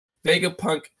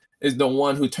Vegapunk is the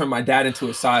one who turned my dad into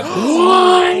a cyborg.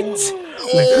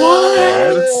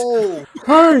 What?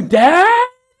 Her dad?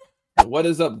 What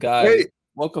is up, guys? Wait.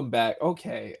 Welcome back.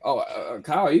 Okay. Oh,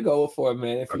 Kyle, you go for it,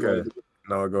 man. If you Okay.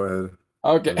 No, go ahead.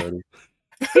 Okay.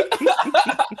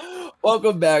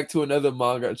 Welcome back to another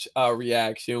manga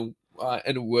reaction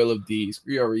in Will of Deeds.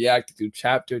 We are reacting to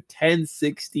chapter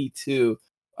 1062.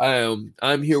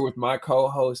 I'm here with my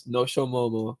co-host Nosho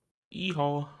Momo,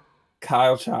 Yeehaw.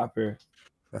 Kyle Chopper,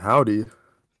 Howdy.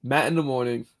 Matt in the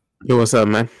morning, Yo, what's up,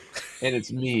 man? and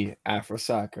it's me, Afro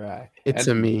Sakurai. It's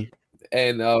a me.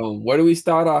 And where do we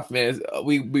start off, man?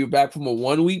 We're back from a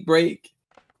 1 week break.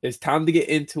 It's time to get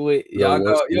into it. Y'all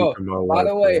go. By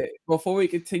the way, before we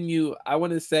continue, I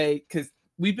want to say, because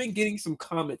we've been getting some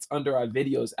comments under our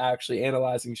videos, actually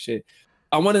analyzing shit.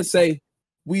 I want to say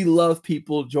we love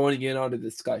people joining in on the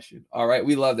discussion. All right,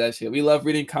 we love that shit. We love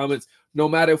reading comments, no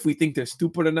matter if we think they're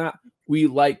stupid or not. We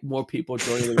like more people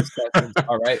joining the discussion.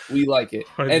 All right, we like it.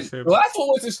 And the last one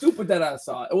wasn't stupid that I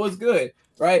saw. It was good,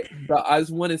 right? But I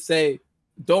just want to say,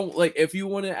 don't if you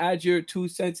want to add your 2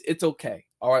 cents, it's okay.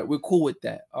 All right, we're cool with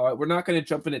that. All right, we're not gonna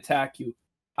jump and attack you.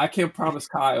 I can't promise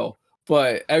Kyle,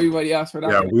 but everybody else for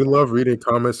that. Yeah, we love reading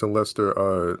comments unless they're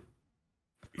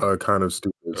kind of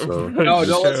stupid. So no,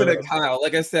 don't listen to Kyle.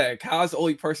 Like I said, Kyle's the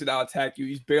only person that'll attack you.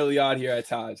 He's barely on here at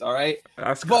times. All right,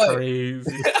 that's crazy.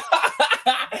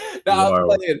 I'm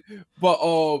playing, but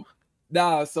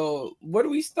nah. So where do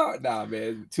we start now,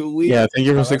 man? 2 weeks. Yeah, thank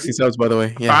you for 60 subs, by the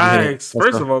way. Yeah, thanks.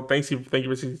 First of all, thank you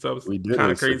for 60 subs. We did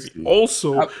kind of crazy. 60.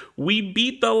 Also, we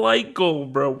beat the like goal,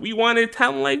 bro. We wanted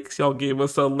 10 likes. Y'all gave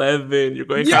us 11. You're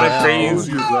going kind of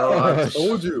crazy, bro. I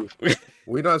told you.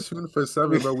 We're not shooting for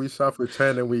 7, but we shot for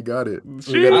 10 and we got it.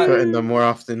 We gotta put in them more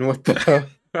often. What the hell?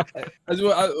 I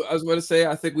was going to say,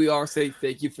 I think we all say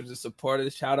thank you for the support of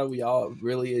the channel. We all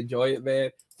really enjoy it,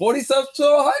 man. 40 subs to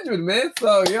 100, man.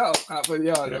 So,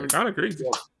 kind of crazy.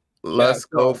 Let's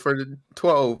go for the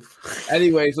 12.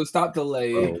 Anyways, let's stop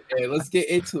delaying and let's get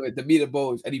into it. The meat and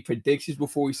bones. Any predictions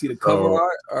before we see the cover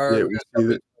art? Or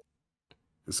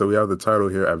so we have the title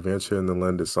here, Adventure in the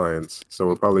Land of Science. So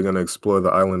we're probably going to explore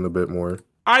the island a bit more.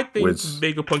 I think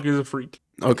Vegapunk is a freak.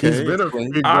 Okay. He's been a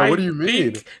freak, bro. What do you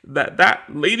mean? That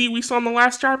lady we saw in the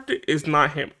last chapter is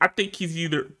not him. I think he's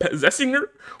either possessing her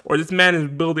or this man is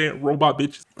building robot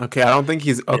bitches. Okay, I don't think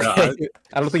he's okay. Yeah,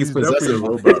 I don't think he's possessing a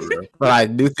robot, bro. But I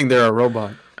do think they're a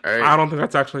robot. Right. I don't think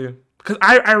that's actually him. Because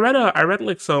I read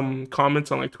like some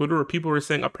comments on like Twitter where people were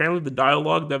saying apparently the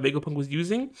dialogue that Vegapunk was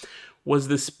using was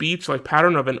the speech like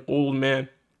pattern of an old man.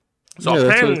 So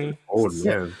apparently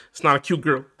it's not a cute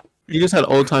girl. You just had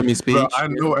old-timey speech. Bro, I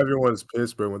know everyone's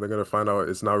pissed, bro, when they're going to find out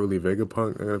it's not really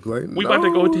Vegapunk. They're going to be like, we about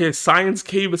to go to his science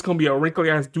cave. It's going to be a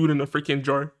wrinkly-ass dude in a freaking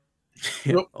jar.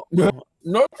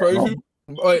 No crazy.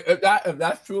 Like, if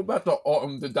that's true about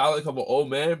the dialect of an old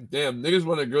man, damn, niggas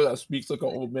want a girl that speaks like an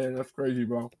old man. That's crazy,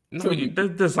 bro. No, the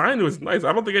design was nice.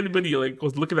 I don't think anybody like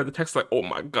was looking at the text like, oh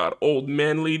my god, old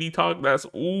man lady talk. That's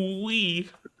ooh-wee.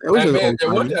 Hey, man, they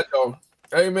want that, though.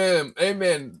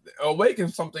 Amen. Awaken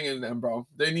something in them, bro.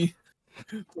 They need...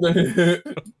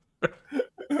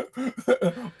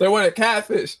 they want a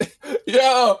catfish.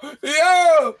 Yo,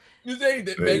 you think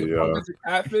that Vegapunk is a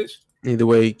catfish? Either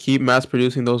way, keep mass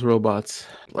producing those robots.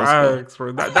 That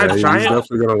giant. He's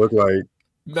definitely gonna look like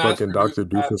fucking Dr.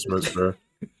 Doofenshmirtz, bro.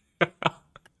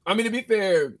 I mean, to be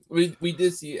fair, we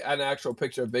did see an actual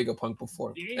picture of Vegapunk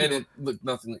before, and it looked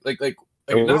nothing like.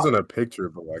 It wasn't a picture,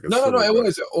 but like no, it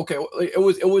was okay.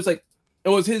 It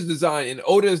was his design, and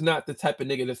Oda is not the type of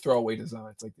nigga to throw away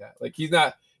designs like that. Like he's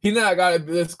not got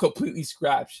this completely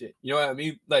scrap shit. You know what I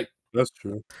mean? Like that's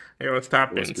true. Hey, let's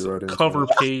tap into cover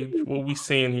page. What we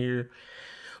saying here?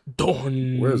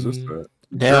 Dawn. Where is this at?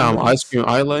 Damn, Ice Cream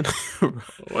Island.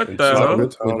 What the hell?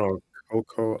 On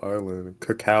Cocoa Island,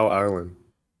 Cacao Island.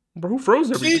 Bro, who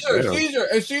froze everything?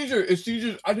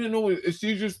 Caesar. I didn't know it's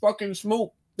Caesar's fucking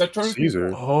smoke that turns Caesar.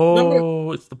 People.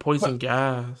 Oh, it's the poison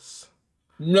gas.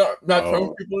 No, that turns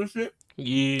people and shit.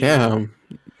 Yeah. Damn,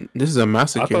 this is a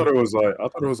massacre. I thought it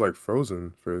was like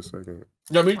frozen for a second.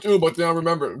 Yeah, me too. But then I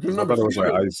remember. I thought it was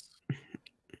like ice.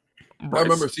 I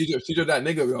remember Caesar that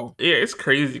nigga, yo. Yeah, it's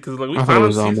crazy because like we found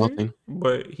him Caesar,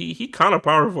 but he kind of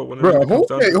powerful when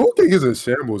whole thing is in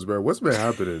shambles, bro. What's been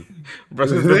happening? Bro,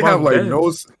 they have like no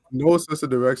sense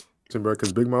of direction, bro.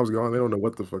 Because Big Mom's gone, they don't know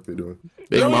what the fuck they're doing.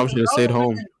 Big Mom should have stayed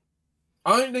home.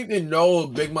 I don't think they know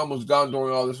Big Mom was gone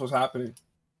during all this was happening.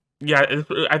 Yeah,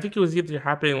 I think it was either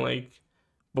happening like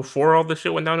before all the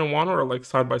shit went down in Wano or like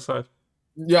side by side.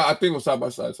 Yeah, I think it was side by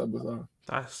side.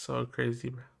 That's so crazy,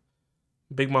 bro.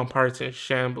 Big Mom Pirates in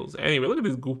shambles. Anyway, look at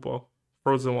this goofball.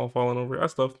 Frozen while falling over.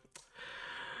 That stuff.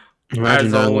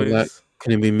 Imagine that.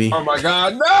 Can it be me? Oh my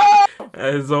God, no!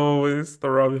 As always, the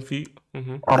Robin feet.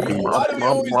 Mm-hmm. Why do we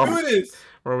always do this?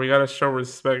 Bro, we gotta show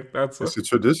respect. It's a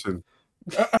tradition.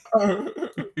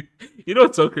 You know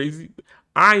what's so crazy?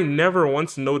 I never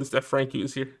once noticed that Frankie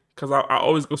was here because I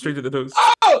always go straight to the nose.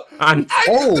 I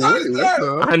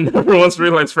never once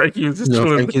realized Frankie was just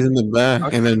chilling. Frankie's in the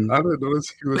back, and then I didn't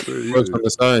notice he was there on the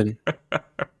side.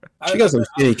 She got some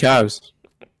skinny calves.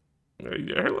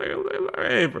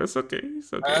 Hey, bro, it's okay.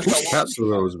 It's okay. Whose cats are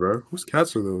those, bro? Whose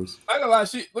cats are those? I don't know.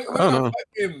 Look at her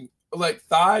fucking like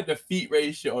thigh to feet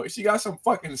ratio. She got some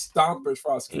fucking stompers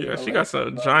for us. Yeah, she got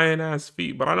some giant ass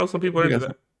feet, but I know some people are into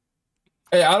that.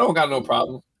 Hey, I don't got no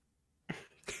problem.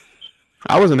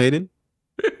 I wasn't hating.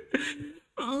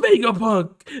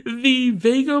 Vegapunk, the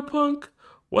Vegapunk.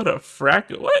 What a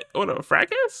fracas! What a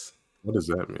fracas! What does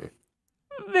that mean?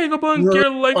 Vegapunk, you're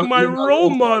like my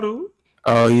role model.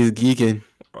 Oh, he's geeking.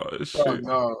 Oh shit! Oh,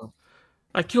 no.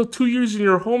 I killed 2 years in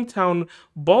your hometown,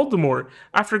 Baltimore,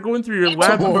 after going through your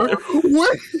lab. Wait.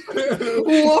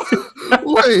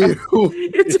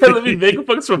 You're telling me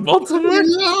Vegapunk's from Baltimore?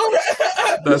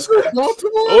 Yeah. That's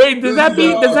Baltimore. Oh wait, does that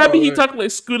mean he talked like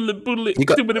scoodly boodly?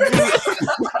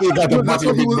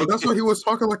 That's why he was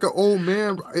talking like an old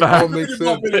man. It all makes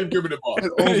sense. It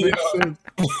all makes sense.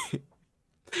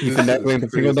 You finagling the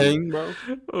finger thing, bro?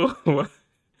 Oh,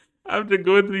 after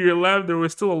going through your lab, there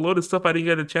was still a load of stuff I didn't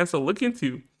get a chance to look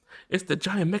into. It's the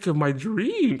giant mech of my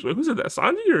dreams. Wait, who said that?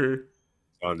 Sanji or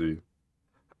Sanji?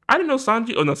 I didn't know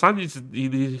Sanji. Oh no, Sanji.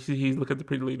 He look at the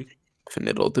pretty lady.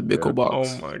 Finito the Bickle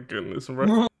box. Oh my goodness,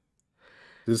 bro.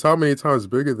 This is how many times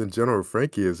bigger than General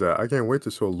Frankie is that? I can't wait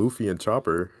to show Luffy and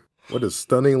Chopper. What a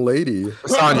stunning lady.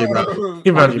 Sanji, bro.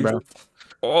 Sanji, bro.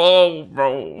 Oh,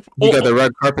 bro. You got the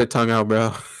red carpet tongue out,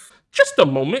 bro. Just a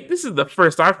moment. This is the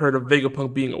first I've heard of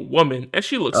Vegapunk being a woman, and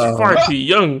she looks far too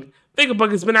young.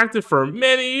 Vegapunk has been active for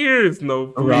many years.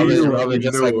 No, Robin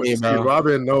just like me, bro.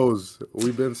 Robin knows.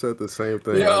 We've been said the same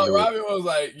thing. Yo, Robin was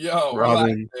like, "Yo,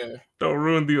 Robin, don't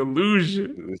ruin the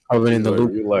illusion." Robin in the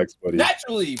loop. Relax, buddy.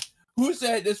 Naturally, who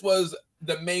said this was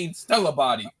the main Stella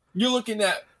body? You're looking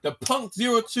at the Punk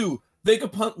 02,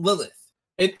 Vegapunk Lilith.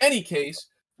 In any case,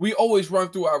 we always run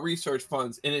through our research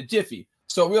funds in a jiffy.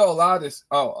 So we'll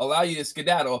allow you to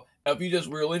skedaddle if you just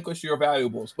relinquish your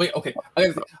valuables. Wait, okay.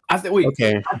 Wait.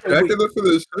 Okay.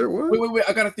 Wait.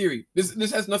 I got a theory. This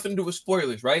has nothing to do with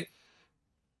spoilers, right?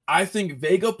 I think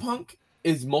Vegapunk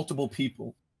is multiple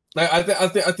people. Like I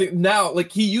think now,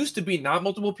 like he used to be not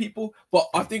multiple people, but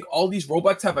I think all these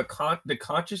robots have the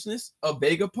consciousness of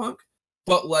Vegapunk,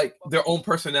 but like their own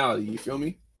personality. You feel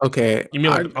me? Okay. You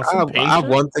mean like I have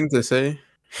one thing to say.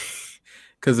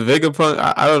 Because Vegapunk,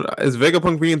 I don't. Is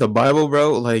Vegapunk reading the Bible,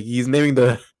 bro? Like he's naming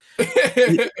the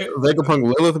Vegapunk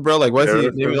Lilith, bro. Like why is he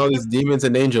naming all these demons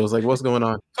and angels? Like what's going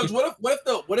on? Because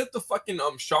what if the fucking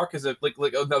shark is like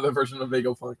another version of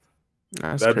Vegapunk?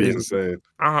 That'd be insane.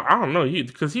 I don't know,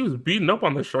 because he was beating up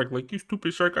on the shark, like you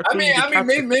stupid shark. I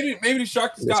mean, maybe the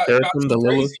shark just got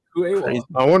crazy.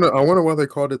 I wonder why they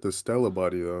called it the Stella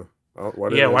body though.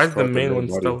 Why is the main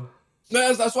one Stella?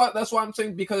 No, that's why I'm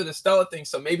saying because of the Stella thing.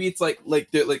 So maybe it's like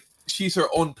she's her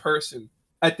own person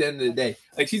at the end of the day.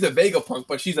 Like she's a Vegapunk,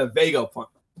 but she's a Vegapunk.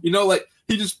 You know, like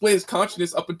he displays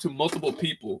consciousness up into multiple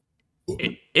people.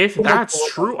 If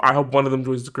that's true, I hope one of them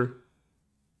joins the crew.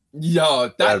 Yo,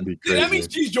 that'd be crazy. That means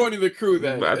she's joining the crew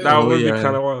then. That would be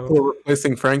kind of wild. We're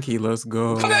replacing Frankie. Let's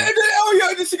go. And then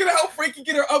she's gonna help Frankie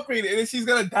get her upgraded, and then she's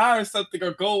gonna die or something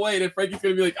or go away, and then Frankie's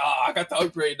gonna be like, I got the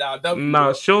upgrade now.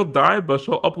 Nah, she'll die, but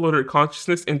she'll upload her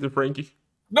consciousness into Frankie.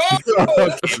 No,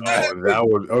 that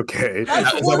would okay. Is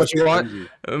that what you want?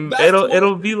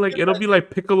 It'll be like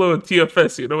Piccolo and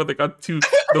TFS. You know, they got two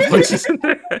places in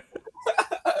there.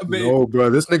 No, bro,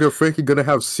 this nigga Frankie gonna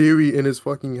have Siri in his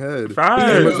fucking head.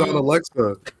 Amazon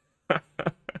Alexa.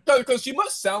 Because she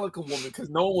must sound like a woman. Because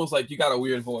no one was like, you got a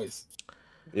weird voice.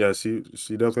 Yeah, she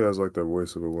definitely has like the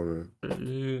voice of a woman.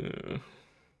 Yeah.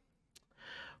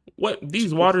 What?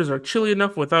 These waters are chilly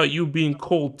enough without you being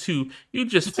cold too. You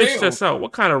just fished us out.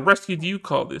 What kind of rescue do you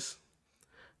call this?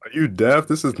 Are you deaf?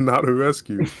 This is not a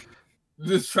rescue.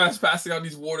 This trespassing on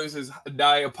these waters is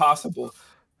nigh impossible.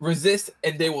 Resist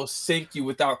and they will sink you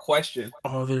without question.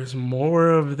 Oh, there's more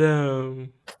of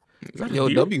them. Yo,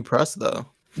 W press though.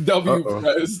 W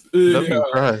press. W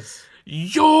press.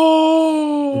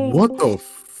 Yo! What the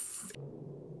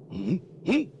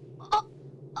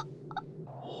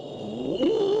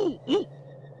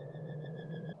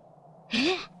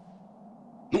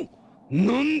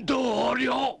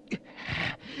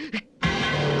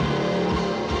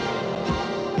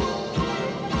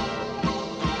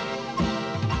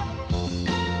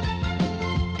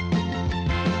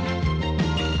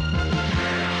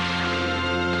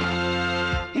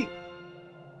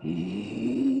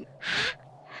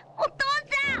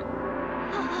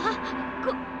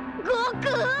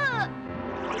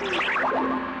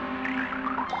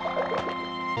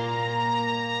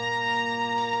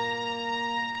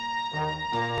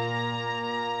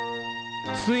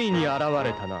ついに現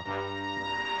れたな。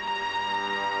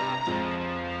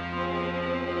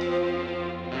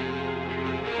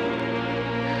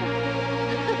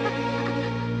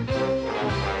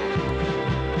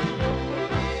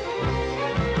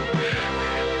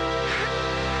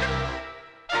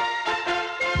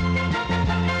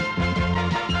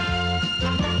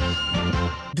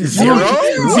Zero?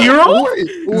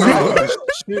 Wow.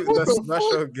 Shoot, that's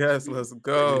special guest. Let's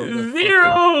go.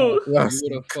 Zero. Let's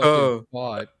go.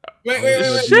 Wait.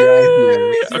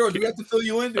 Zero, do we have to fill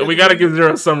you in? We gotta give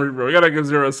Zero a summary, bro.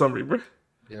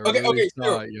 Yeah, okay.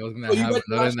 Zero. Yo, was gonna have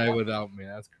another night without me.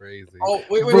 That's crazy. Oh,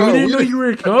 wait. Bro, we didn't know you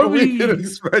were coming. We didn't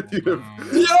expect you to.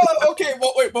 Yo, okay.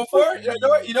 Well, wait. Before, you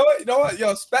know what?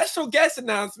 Yo, special guest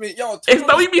announcement. Yo, it's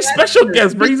not even special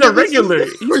guest, bro. He's a regular.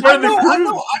 He's I know.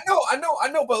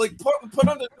 But like, put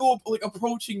on the new like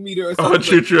approaching meter or something.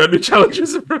 Oh, true. A new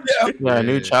challenger's approaching. Yeah, a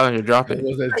new challenger dropping. I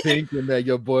wasn't thinking that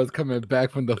your boy's coming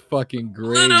back from the fucking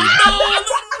grave.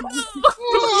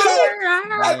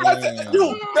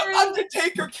 Yo, the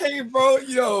Undertaker came, bro.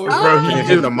 Yo, bro, he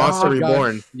is the monster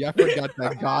reborn. Yeah, I forgot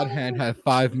that God Hand had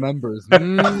 5 members.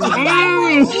 Berserk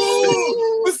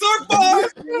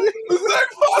bars.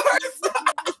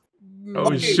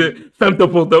 Oh shit!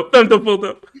 Femto pulled up.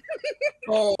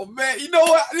 Oh man, you know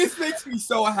what? This makes me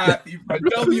so happy, bro.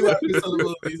 W episode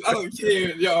of movies. I don't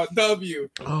care, y'all. W.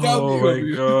 Oh my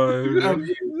god.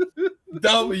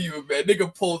 W, man.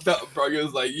 Nigga pulled up, bro. He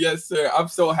was like, yes, sir. I'm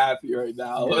so happy right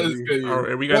now. Let's go. All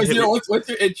right, we got what's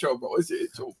your intro, bro?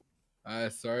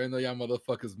 Sorry, I know y'all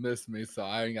motherfuckers missed me, so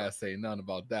I ain't gotta say nothing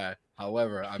about that.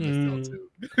 However, I missed y'all too.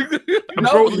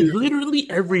 Bro, literally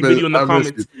every video in the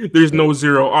comments, there's no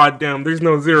Zero. Odd damn. There's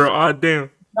no Zero. Odd damn.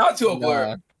 Not to a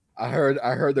blur. I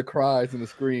heard the cries and the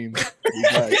screams.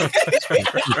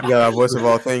 Yeah, voice of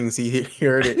all things. He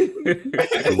heard it.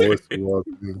 The voice of all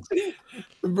things.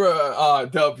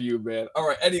 Bruh, W, man. All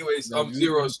right. Anyways,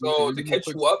 Zero. So to catch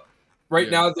you up,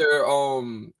 right now they're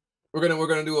we're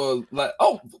gonna do a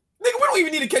nigga, we don't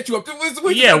even need to catch you up.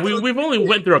 We've only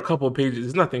went through a couple of pages.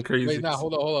 It's nothing crazy. Wait, nah,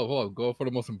 hold on. Go for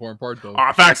the most important part though.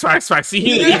 Oh, facts. See,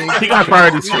 he got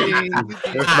priorities.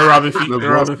 The Robin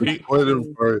feet.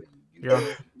 Yeah.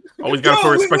 Always gotta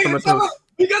put respect on myself.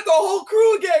 We got the whole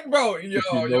crew again, bro. You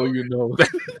know. Got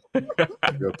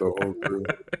the whole crew.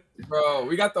 Bro,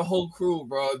 we got the whole crew,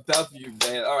 bro. W,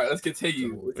 man. All right, let's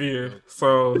continue. Yeah.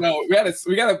 So we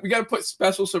gotta put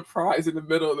special surprise in the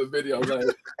middle of the video. Like,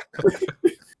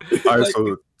 all right,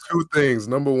 so 2 things.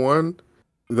 Number 1,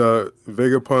 the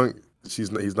Vegapunk.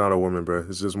 He's not a woman, bro.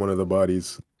 It's just one of the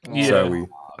bodies. Yeah. Sadly.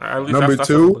 Number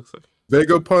 2.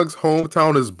 Vegapunk's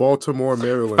hometown is Baltimore,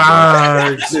 Maryland.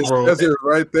 Bro. That's it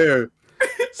right there.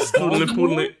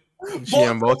 Poodle. She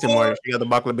in Baltimore. She got the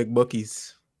Bacla Big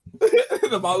Bookies. The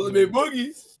Bacla Big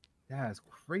Boogies. That's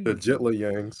crazy. The Jitla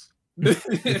Yangs.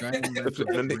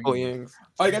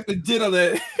 I got the jit on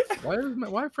it.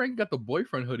 Why Frank got the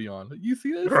boyfriend hoodie on? You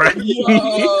see this? Right.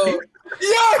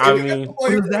 I mean,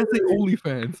 that's the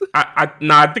OnlyFans.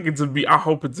 I think it's a B. I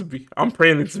hope it's a B. I'm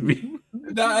praying it's a B.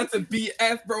 Nah, that's a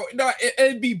BF, bro. No,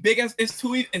 it'd be big as it's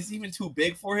even too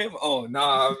big for him. Oh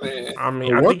nah, man. I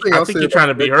mean, I think you're trying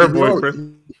to be her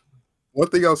boyfriend. One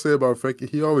thing I'll say about Frankie,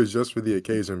 he always just for the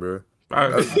occasion, bro.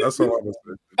 That's all I'm gonna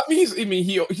say.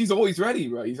 He's always ready,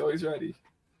 bro. He's always ready.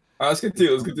 All right, let's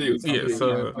continue. Yeah,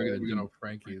 so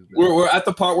Frankie's. We're at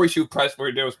the part where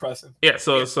there was pressing. Yeah,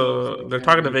 so they're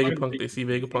talking to Vegapunk. They see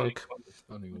Vegapunk.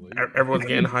 Everyone's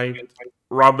getting hyped.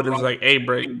 Robin is like, "Hey,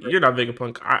 bro, you're not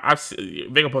Vegapunk. I've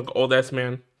seen Vegapunk, old ass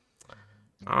man."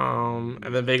 And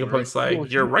then Vegapunk's like,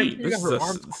 "You're right. This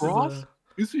is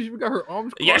You see, she got her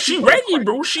arms. Yeah, she ready,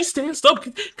 bro. She stands up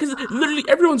because literally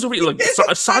everyone's already like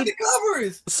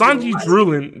Sanji's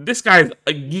drooling. This guy's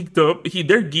geeked up.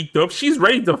 They're geeked up. She's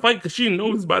ready to fight because she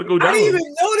knows it's about to go down. I didn't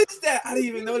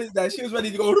even notice that. She was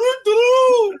ready to go.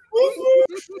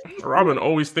 Robin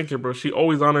always thinking, bro. She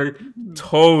always on her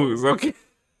toes. Okay.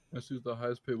 She's the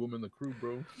highest paid woman in the crew,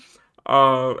 bro.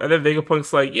 And then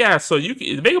Vegapunk's like, yeah. So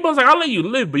Vegapunk's like, I'll let you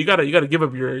live, but you gotta give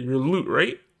up your loot,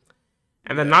 right?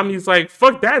 And then Nami's like,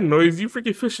 fuck that noise. You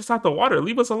freaking fish us out the water.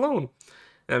 Leave us alone.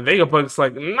 And Vegapunk's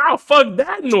like, nah, fuck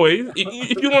that noise.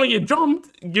 If you want to get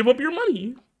jumped, give up your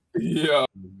money. Yeah.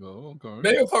 Okay.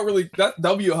 Vegapunk really, that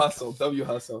W hustle.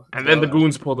 And then the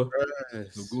goons pulled up.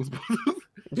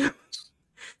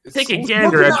 Take a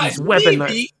gander at these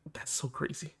weaponized. That's so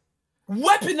crazy.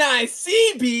 Weaponized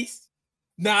sea beast.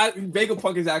 Nah,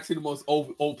 Vegapunk is actually the most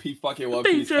OP fucking One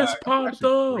Piece. They just popped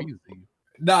up.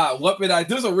 Nah, weaponized.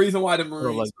 There's a reason why the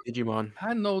Marines. Like Digimon.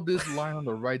 I know this line on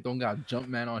the right don't got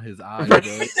Jumpman on his eye, bro.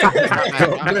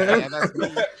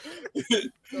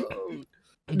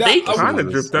 They kind of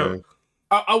dripped out.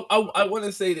 I want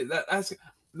to say that's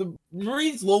the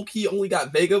Marines low key only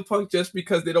got Vegapunk just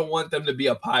because they don't want them to be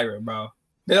a pirate, bro.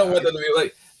 They don't want them to be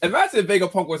like. Imagine if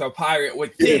Vegapunk was a pirate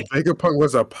with kids. If Vegapunk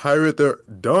was a pirate, they're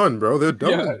done, bro. They're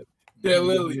done. Yeah, they're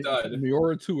literally done.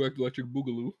 Miura 2 Electric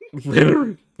Boogaloo.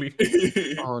 Literally.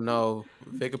 Oh no,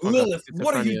 Vegapunk. Lilith,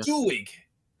 what are you doing?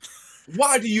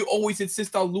 Why do you always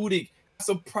insist on looting? I'm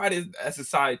so proud as a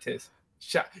scientist.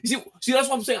 You see, that's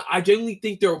what I'm saying. I genuinely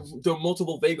think there are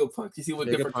multiple Vegapunks. You see what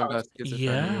different kinds.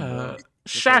 Yeah,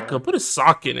 Shaka, put a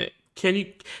sock in it. Can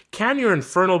your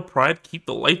infernal pride keep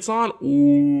the lights on?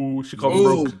 Ooh, she called me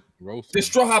broke. The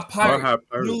Straw Hat Pirates,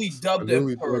 newly dubbed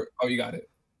Emperor. Oh, you got it.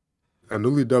 A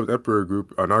newly dubbed Emperor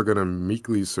group are not gonna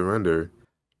meekly surrender.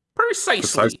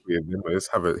 Precisely. They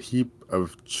just have a heap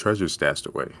of treasure stashed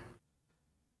away.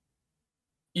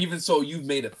 Even so, you've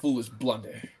made a foolish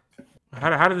blunder.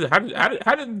 How did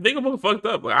Vegapunk fucked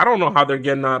up? Like, I don't know how they're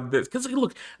getting out of this. Because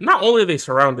look, not only are they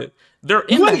surrounded, they're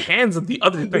in the hands of the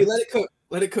other things. Let it cook.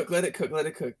 Let it cook. Let it cook. Let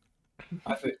it cook.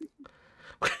 I think.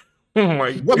 Oh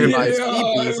my god,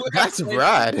 that's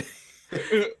rad.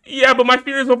 Yeah, but my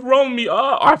fears overwhelm me.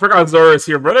 Oh, I forgot Zoro's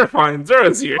here, brother. Fine,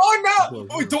 Zoro's here. Oh no!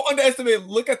 Oh, don't underestimate.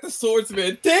 Look at the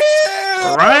swordsman.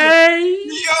 Damn!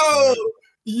 Right?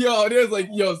 Yo, there's like,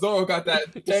 Zoro got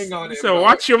that thing on it. So bro.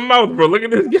 Watch your mouth, bro. Look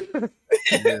at this guy.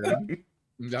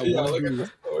 Look at the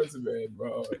swordsman,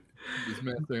 bro. This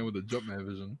man playing with the Jumpman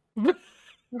vision.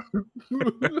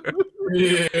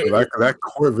 That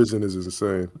core vision is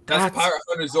insane. That's Pirate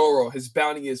Hunter Zoro. His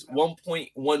bounty is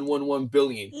 1.111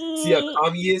 billion. See how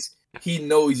Kami is? He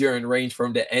knows you're in range for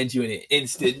him to end you in an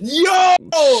instant. Yo!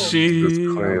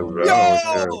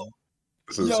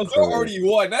 Zoro already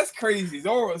won. That's crazy.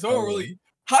 Zoro really.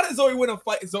 How does Zoro win a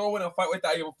fight?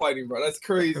 Without even fighting, bro. That's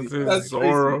crazy. That's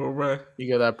Zoro, crazy. Bro. You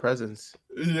get that presence.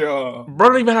 Yeah. Bro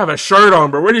don't even have a shirt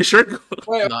on, bro. Where'd your shirt go?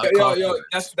 Yo,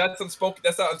 that's unspoken.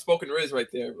 That's not unspoken Riz right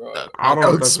there, bro. I don't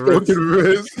know if that's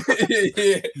Riz.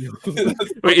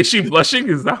 Wait, is she blushing?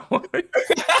 Is that why?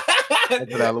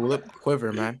 That lip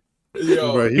quiver, man.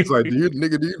 Yo, bro, he's like, do you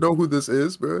know who this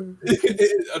is, bro?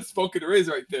 Unspoken Riz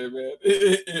right there, man.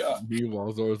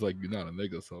 Meanwhile, Zoro's like, you're not a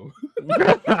nigga, so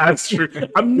that's true.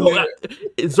 I'm no.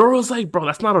 Zoro's like, bro,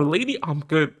 that's not a lady. I'm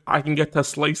good. I can get to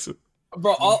slice it.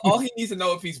 Bro, all he needs to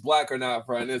know if he's black or not,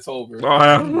 bro, and it's over.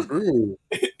 Oh,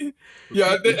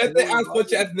 yeah. If they ask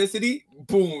what's your ethnicity,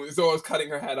 boom, Zoro's cutting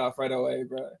her head off right away,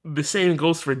 bro. The same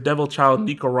goes for Devil Child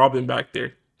Nico Robin back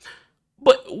there.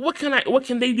 But what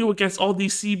can they do against all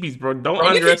these CBs, bro? Don't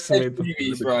underestimate them.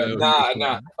 CBs, bro.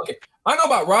 Nah. Okay, I know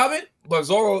about Robin, but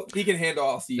Zoro, he can handle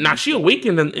all CBs. Nah, she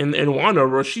awakened in Wano,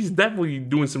 bro. She's definitely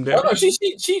doing some damage. Oh, no, she's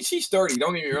sturdy.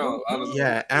 Don't get me wrong.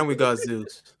 Yeah, and we got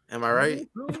Zeus. Am I right?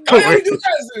 Oh, yeah, we do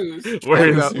got Zeus. Where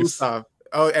is Zeus? Usopp.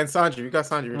 Oh, and Sanji. We got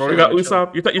Sanji. Bro, we got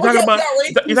Usopp. You're talking about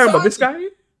this guy?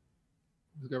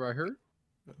 This guy right here?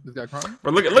 This guy crying?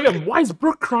 Bro, look at him. Why is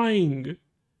Brooke crying?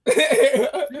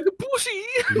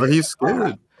 But he's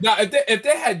scared. Now, if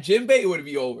they had Jinbei, it would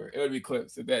be over. It would be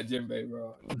clips if they had Jinbei,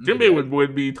 bro. Jinbei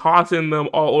would be tossing them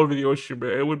all over the ocean,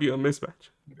 bro. It would be a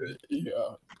mismatch.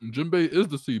 Yeah. Jinbei is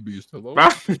the sea beast. Hello.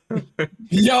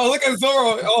 Yo, look at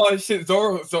Zoro. Oh shit,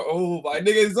 Zoro. Oh, my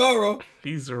nigga Zoro.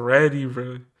 He's ready,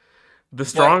 bro. The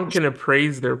strong can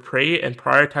appraise their prey and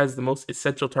prioritize the most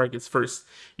essential targets first.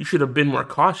 You should have been more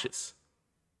cautious.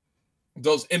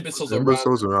 Those imbeciles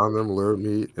around them lured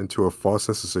me into a false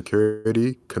sense of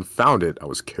security. Confounded, I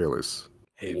was careless.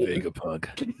 Hey, Vegapunk,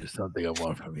 there's something I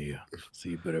want from you, so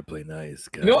you better play nice.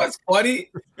 Guys. You know what's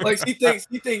funny? Like she thinks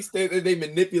they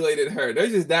manipulated her. They're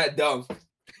just that dumb.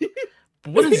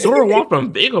 What does Zoro want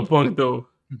from Vegapunk though?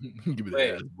 Give me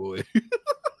that ass, boy.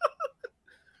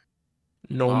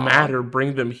 No matter,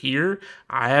 bring them here.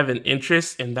 I have an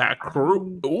interest in that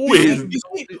crew. You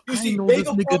see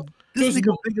Vegapunk? This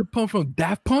nigga Vegapunk from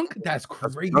Daft Punk? That's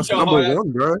crazy. That's number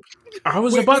one, bro. I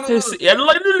was about to say,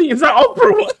 literally, is that all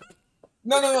for what?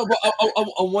 No, but I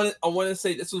want to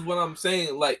say this is what I'm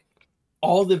saying. Like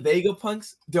all the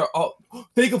Vegapunks,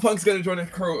 Vegapunk's gonna join the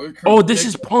crew. Oh, this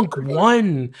is Punk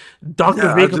 1. Dr.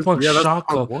 Vegapunk,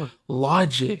 Shaka,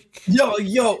 Logic. Yo,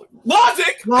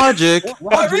 Logic. Logic.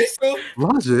 I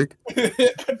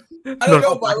don't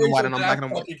know about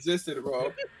Punk existed,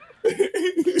 bro.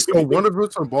 So one of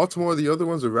them's from Baltimore, the other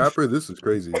one's a rapper. This is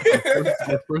crazy.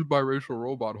 First biracial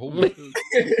robot. Holy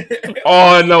shit.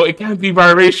 Oh no, it can't be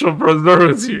biracial, bro.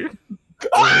 Zoro's here.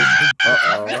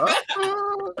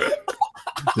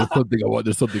 There's something I want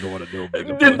to do.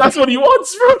 That's what he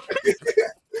wants,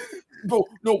 bro.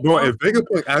 Bro, if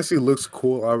Vegapunk actually looks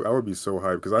cool, I would be so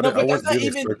hyped because I wasn't really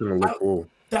expecting him to look cool.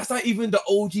 That's not even the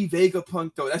OG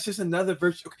Vegapunk though. That's just another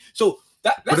version. So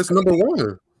that's but it's number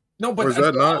one. No, but is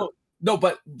that not? No,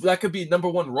 but that could be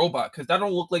 #1 robot because that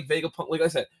don't look like Vegapunk. Like I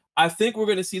said, I think we're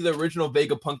gonna see the original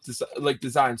Vegapunk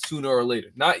design sooner or later.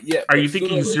 Not yet. Are you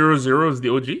thinking 00 is the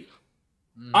OG?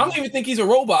 I don't even think he's a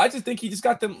robot. I just think he just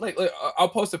got them. Like I'll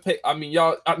post a pic. I mean,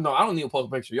 y'all. No, I don't need to post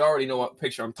a picture. Y'all already know what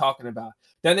picture I'm talking about.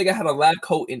 That nigga had a lab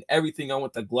coat and everything on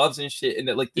with the gloves and shit. And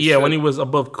like shirt. When he was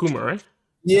above Kuma, right?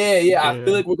 Yeah. I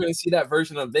feel like we're gonna see that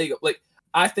version of Vega. Like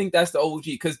I think that's the OG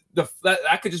because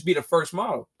that could just be the first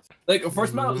model. Like the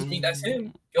first model, that's him.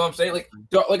 You know what I'm saying?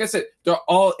 Like I said, they're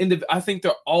all I think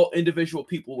they're all individual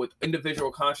people with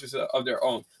individual consciousness of their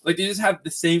own. Like they just have the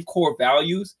same core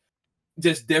values,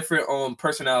 just different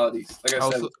personalities. Like I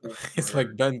said, it's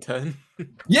like Ben 10.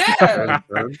 Yeah.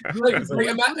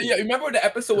 Remember the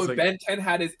episode where Ben 10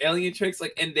 had his alien tricks,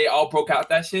 and they all broke out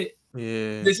that shit.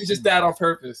 Yeah. This is just that on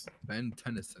purpose. Ben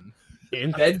Tennyson.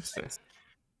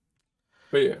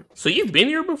 But yeah. So you've been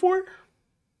here before?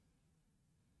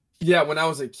 Yeah, when I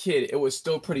was a kid, it was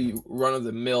still pretty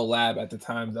run-of-the-mill lab at the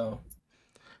time, though.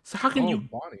 So how can you?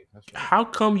 Bonnie. How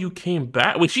come you came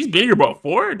back? Wait, she's been here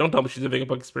before. Don't tell me she's a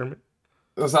Vegapunk experiment.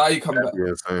 That's how you come back.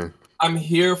 I'm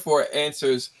here for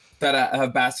answers that I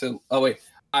have bastard. Oh wait,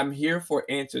 I'm here for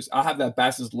answers. I'll have that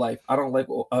bastard's life. I don't like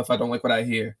if I don't like what I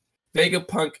hear.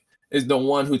 Vegapunk is the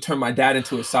one who turned my dad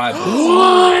into a cyborg.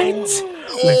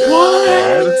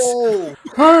 What?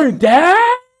 Her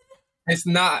dad? It's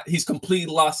not. He's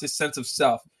completely lost his sense of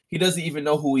self. He doesn't even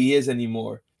know who he is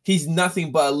anymore. He's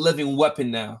nothing but a living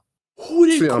weapon now. Who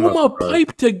did Kuma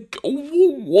pipe to?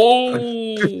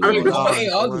 Whoa! Kuma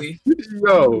ain't ugly.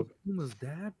 Yo, Kuma's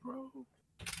dad, bro.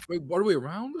 Wait, what are we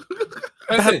around?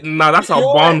 That's a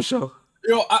bombshell.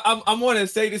 Yo, I'm gonna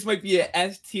say this might be an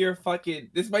S tier fucking.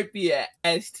 This might be an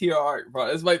S tier arc, bro.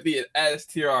 This might be an S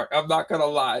tier arc. I'm not gonna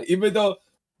lie. Even though,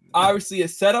 obviously, a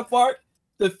setup arc.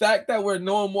 The fact that we're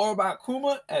knowing more about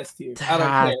Kuma, S tier.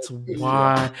 That's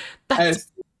why.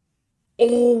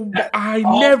 I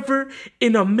never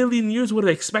in a million years would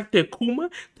have expected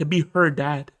Kuma to be her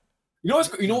dad. You know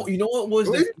what was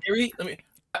the theory?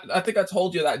 I think I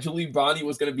told you that Julie Bonnie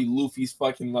was gonna be Luffy's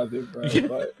fucking mother, bro.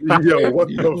 But, yo, what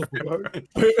the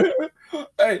fuck?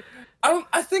 Hey,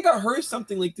 I think I heard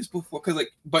something like this before,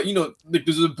 but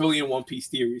this is a billion One Piece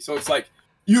theory, so it's like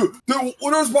there's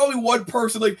probably one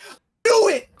person like. Do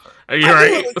it. Are you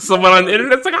right? Someone on the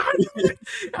internet's like, I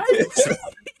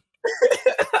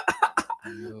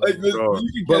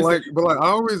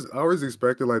always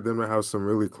expected them to have some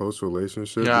really close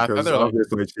relationship because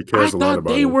obviously she cares a lot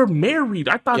about. They were married.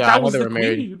 I thought that was the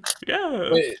queen.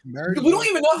 Yeah. Wait, we don't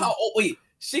even know how old. Wait.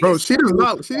 She is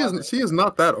not. She is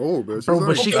not that old, bro.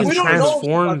 But she can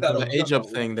transform. The age up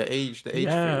thing. The age.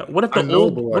 Yeah. What if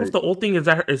the old thing is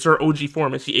her OG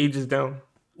form and she ages down?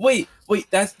 Wait,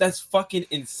 that's fucking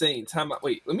insane. Time out.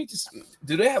 Wait, let me just.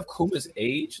 Do they have Kuma's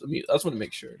age? I just want to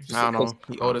make sure. I don't know.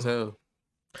 He old as hell.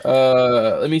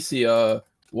 Let me see.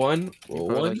 One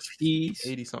Piece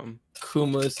 80 something.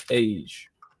 Kuma's age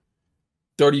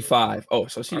 35. Oh,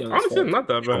 so she's young. Honestly, not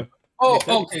that bad. Oh,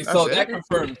 okay. So that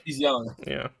confirms he's young.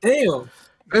 Yeah. Damn.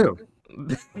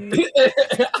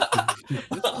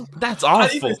 That's awful. I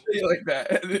didn't even say it like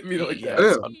that. I didn't mean it like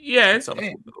that. Yeah, it's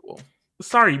unbelievable.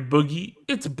 Sorry, Boogie.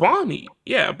 It's Bonnie.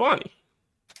 Yeah, Bonnie.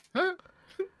 Huh?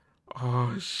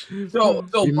 Oh shit. So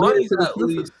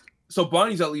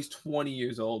Bonnie's at least 20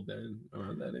 years old then,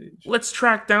 around that age. Let's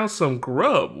track down some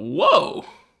grub. Whoa.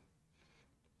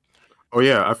 Oh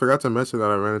yeah, I forgot to mention that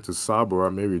I ran into Sabo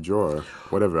or maybe Jorah.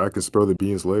 Whatever, I can spill the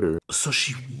beans later. So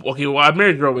well, I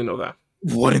married girl, we know that.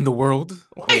 What in the world?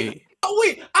 Wait,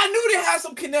 I knew they had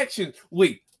some connection.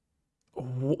 Wait,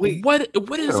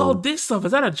 what is all this stuff?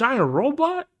 Is that a giant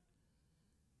robot?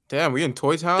 Damn, we in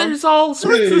Toy Town? There's all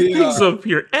sorts of things up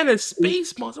here. And a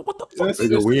space monster. What the fuck?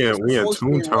 We in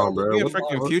Toontown, bro. We in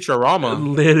freaking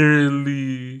Futurama.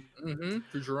 Literally.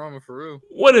 Futurama for real.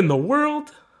 What in the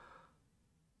world?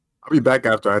 I'll be back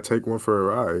after I take one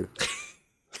for a ride.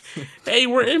 Hey,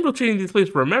 we're infiltrating this place,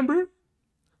 remember?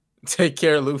 Take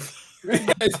care, Luffy.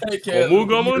 Take care.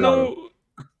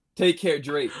 Take care,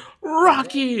 Drake.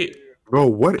 Rocket. Bro,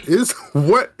 what is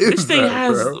this thing that,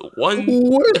 has bro? one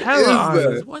hella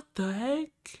eyes. What the heck?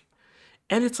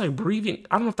 And it's like breathing.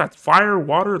 I don't know if that's fire,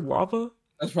 water, lava.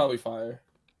 That's probably fire.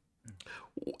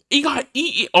 He got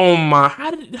eaten. Oh my!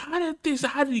 How did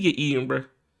he get eaten, bro?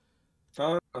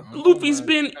 Luffy's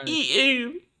been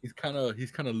eaten. He's kind of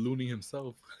looning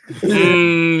himself.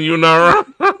 You know,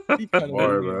 He's kind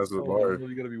of himself.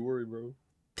 You gotta be worried, bro.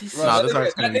 This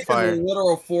guy's gonna be fire.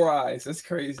 Literal 4 eyes. That's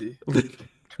crazy.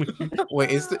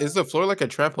 Wait, is the floor like a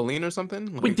trampoline or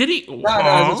something? Wait, did he?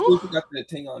 Nah, got the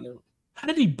thing on him. How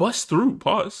did he bust through?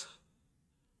 Pause.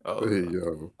 Oh, hey,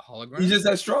 yo. Hologram? He's just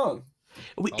that strong.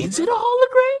 Wait, is it a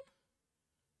hologram?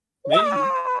 Maybe.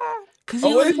 It's a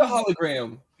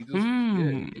hologram.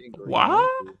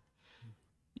 What?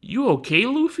 You okay,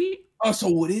 Luffy? Oh,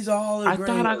 so it is a hologram. I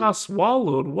thought I got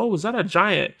swallowed. Whoa, was that a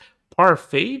giant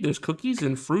parfait? There's cookies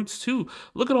and fruits too.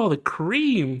 Look at all the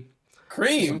cream.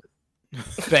 Cream?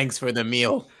 Thanks for the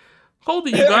meal. Hold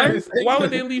it, you guys. Why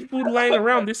would they leave food lying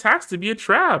around? This has to be a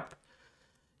trap.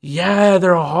 Yeah,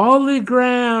 they're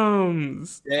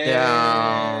holograms.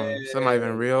 Yeah, some not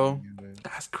even real.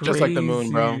 That's crazy. Just like the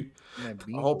moon, bro. A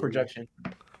whole projection.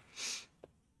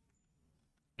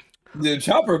 Dude,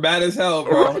 Chopper bad as hell,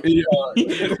 bro.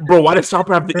 Bro, why does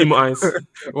Chopper have the emo eyes?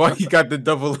 Why he got the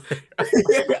double?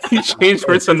 He changed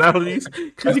personalities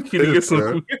because he couldn't get some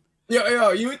food.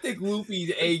 Yo, you would think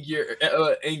Luffy's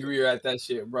angrier at that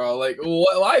shit, bro. Like,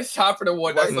 why is Chopper the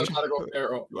one that's trying to go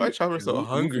feral? Why is Chopper so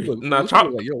hungry? Nah,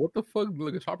 Chopper, like, yo, what the fuck?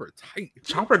 Look at Chopper tight.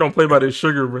 Chopper don't play by this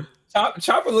sugar, bro.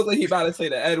 Chopper look like he about to say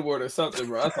the N word or something,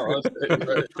 bro. That's all I'm saying,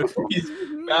 bro. He's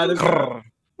bad as hell.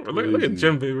 Look at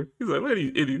Jim, baby. He's like, look at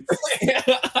these idiots.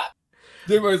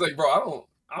 Jimbo's like, bro,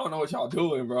 I don't know what y'all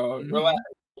doing, bro. Relax.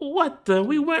 What the?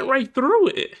 We went right through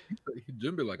it.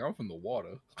 Jim be like, I'm from the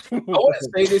water. I want to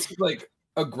say this is like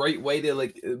a great way to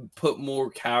like put more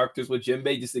characters with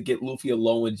Jinbei just to get Luffy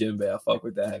alone with Jinbei. I fuck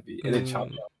with that heavy. And then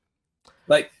Chopper.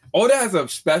 Like, Oda has a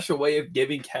special way of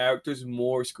giving characters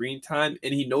more screen time,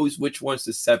 and he knows which ones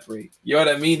to separate. You know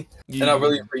what I mean? Yeah. And I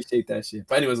really appreciate that shit.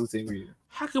 But anyways, let's see.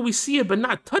 How can we see it but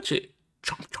not touch it?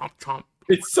 Chomp, chomp, chomp.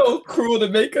 It's so cruel to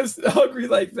make us hungry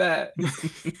like that.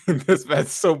 This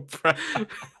man's so proud.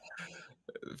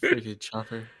 Freaking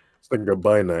Chopper. It's like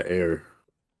goodbye in that air.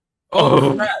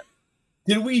 Oh, crap.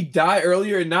 Did we die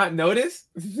earlier and not notice?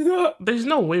 There's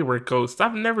no way we're ghosts.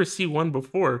 I've never seen one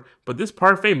before, but this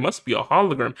parfait must be a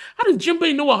hologram. How does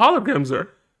Jinbei know what holograms are?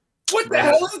 What the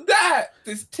hell is that?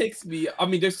 This ticks me. I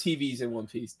mean, there's TVs in One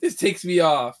Piece. This ticks me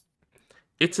off.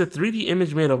 It's a 3D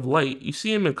image made of light. You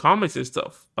see him in comics and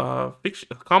stuff. Fiction,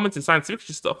 comics and science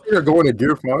fiction stuff. You're going to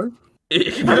Gear 5?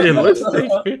 Yeah,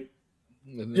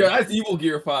 that's evil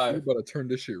Gear 5. You better turn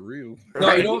this shit real.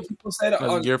 No, you know what people said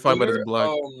on Gear 5, but it's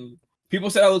black. People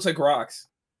said it looks like rocks.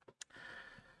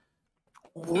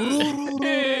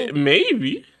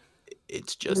 Maybe.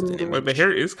 It's just an image. Like the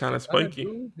hair is kind of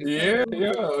spiky. Yeah,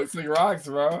 it looks like rocks,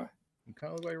 bro. It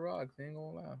kind of looks like rocks. Ain't gonna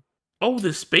lie. Oh,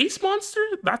 the space monster?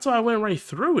 That's why I went right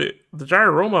through it. The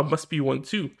Gyroma must be one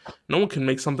too. No one can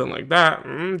make something like that.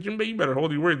 Jinbei, you better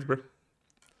hold your words, bro.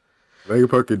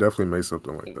 Vegapunk could definitely make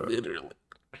something like that. Literally.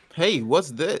 Hey,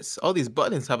 what's this? All these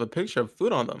buttons have a picture of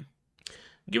food on them.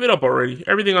 Give it up already.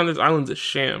 Everything on this island's a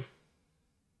sham.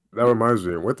 That reminds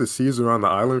me, with the seas around the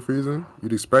island freezing,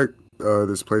 you'd expect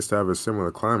this place to have a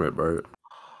similar climate, but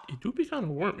it do be kind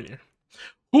of warm in here.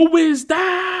 Who is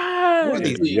that?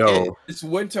 Yo, it's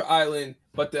Winter Island,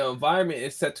 but the environment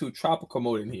is set to tropical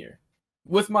mode in here.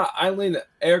 With my island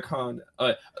aircon,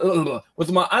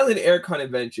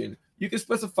 invention, you can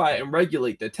specify and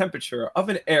regulate the temperature of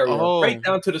an area right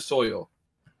down to the soil.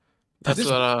 That's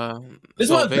this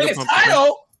one's biggest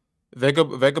title.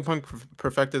 Vegapunk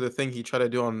perfected the thing he tried to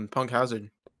do on Punk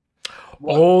Hazard.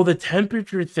 What? Oh, the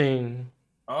temperature thing.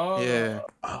 Oh yeah.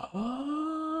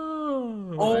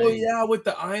 Oh yeah, with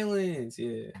the islands.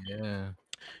 Yeah.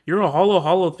 You're a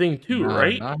hollow thing too,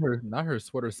 right? Not her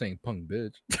sweater saying "punk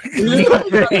bitch."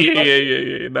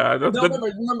 yeah. Nah,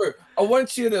 remember, I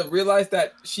want you to realize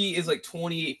that she is like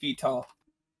 28 feet tall.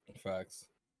 Facts.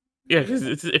 Yeah, because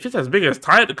if it's as big as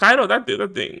Kaido,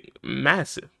 that thing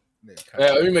massive.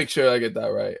 Yeah, let me make sure I get that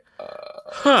right.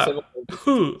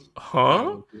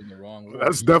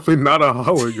 That's definitely not a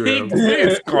hologram.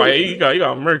 It's quiet. You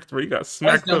got murked, bro. You got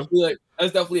smacked up.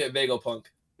 That's definitely a Vegapunk.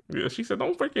 Yeah, she said,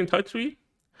 "Don't freaking touch me."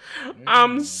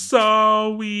 I'm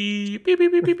sorry. Beep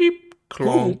beep beep beep beep.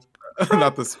 Clonk.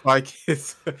 Not the Spy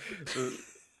Kids.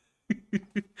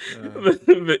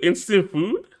 The instant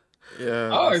food. Yeah.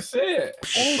 Oh shit!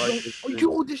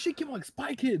 Yo, this shit came like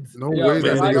Spy Kids. No way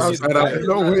that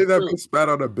bitch spat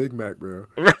out a Big Mac, bro.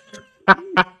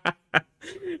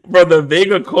 Bro, the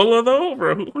Vega Cola though,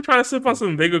 bro. Who trying to sip on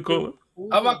some Vega Cola?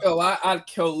 I'm not gonna lie, I'd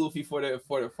kill Luffy for the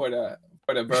burger.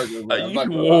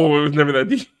 Whoa, it was never that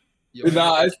deep.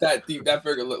 Nah, it's that deep. That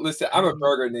burger. Listen, I'm a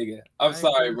burger nigga. I'm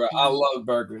sorry, bro. I love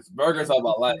burgers. Burgers are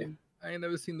my life. I ain't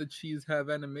never seen the cheese have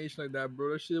animation like that,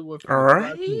 bro. That shit went from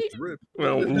right.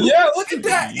 Well, yeah, look at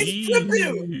that. It's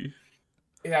dripping.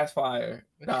 Yeah, that's fire.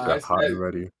 Nah, that's hot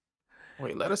already.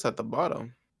 Wait, lettuce at the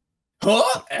bottom. Huh?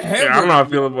 Yeah, I don't know how I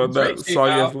feel about that.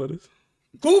 Sorry, yes, lettuce.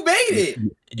 Who made it?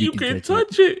 You can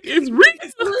touch it. It's real.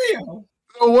 It's real.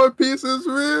 No, One Piece is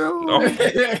real. Oh.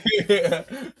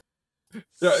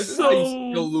 this is how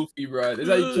you kill Luffy, bro. This is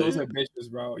how you kill some bitches,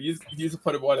 bro. You just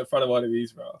put him one in front of one of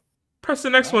these, bro. Press the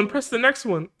next one. Press the next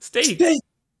one. Steak.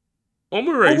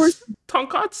 Omurice.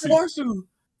 Tonkatsu.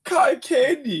 Cotton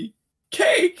candy.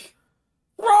 Cake.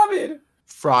 Ramen.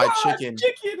 Fried chicken.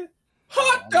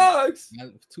 Hot dogs.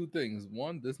 Two things.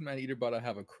 One, this man either about to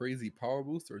have a crazy power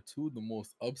boost, or two, the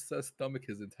most upset stomach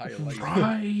his entire life.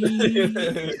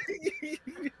 Right.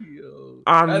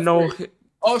 I know. Great.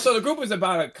 Oh, so the group is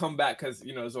about to come back because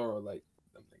Zoro like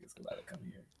them niggas about to come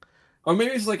here, or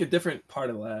maybe it's like a different part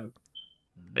of the lab.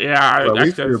 Yeah, at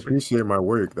least you appreciate my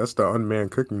work. That's the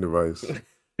unmanned cooking device.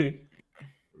 It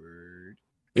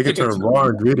can turn raw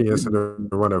ingredients into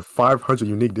one of 500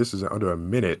 unique dishes in under a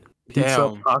minute.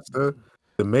 Pizza, pasta,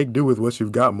 the make do with what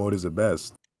you've got mode is the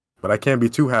best. But I can't be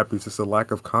too happy since the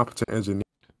lack of competent engineering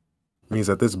means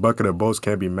that this bucket of boats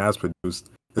can't be mass produced.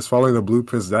 Is following the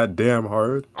blueprints that damn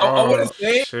hard? I want to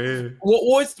say,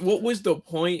 what was the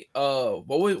point? What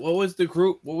was the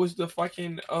group? What was the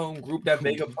fucking group that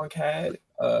Vegapunk had?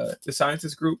 The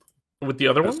scientist group with the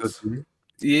other ones.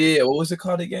 Yeah, what was it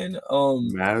called again?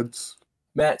 Mads.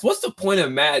 What's the point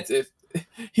of Mads if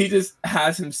he just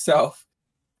has himself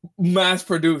mass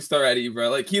produced already, bro?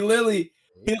 Like he's literally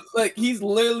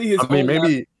his. I mean,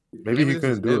 maybe he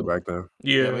couldn't do it back then.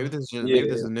 Yeah, maybe this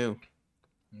is new.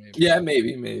 Yeah,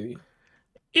 maybe.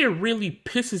 It really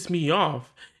pisses me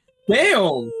off.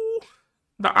 Damn.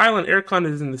 The island aircon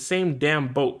is in the same damn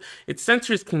boat. Its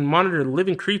sensors can monitor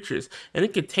living creatures, and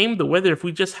it could tame the weather if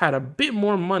we just had a bit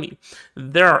more money.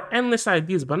 There are endless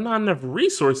ideas, but not enough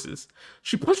resources.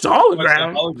 She punched a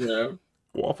hologram.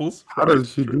 Waffles. How did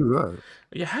she do that?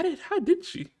 Yeah, how did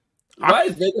she? Why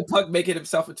is Vegapunk making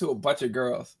himself into a bunch of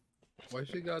girls? Why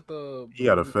she got the? He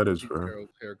got a fetish, bro.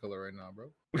 Hair color right now, bro.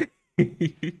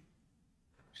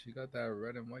 She got that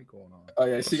red and white going on. Oh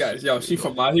yeah, she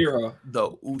from My Hero.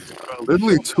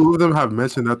 Literally, two of them have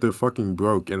mentioned that they're fucking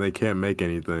broke and they can't make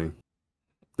anything.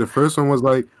 The first one was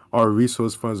like, our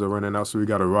resource funds are running out, so we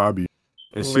gotta rob you.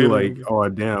 And she like, oh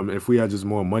damn, if we had just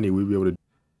more money, we'd be able to.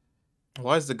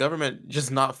 Why is the government just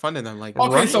not funding them? Like,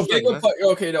 okay, so Vegapunk.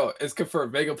 Okay, no, it's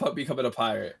confirmed. Vegapunk becoming a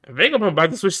pirate. Vegapunk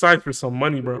about to switch sides for some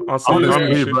money, bro. On some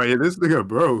honestly, bro, this nigga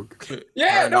broke.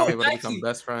 Yeah, no, actually, become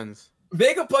best friends.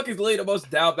 Vegapunk is literally the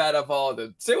most down bad of all of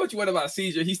them. Say what you want about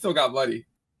Caesar, he still got money.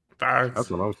 That's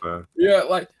what I'm saying. Yeah,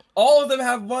 like all of them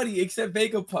have money except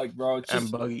Vegapunk, bro.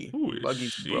 And Buggy.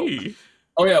 Buggy's broke.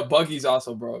 Oh yeah, Buggy's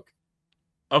also broke.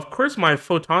 Of course, my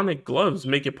photonic gloves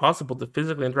make it possible to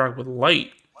physically interact with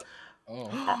light.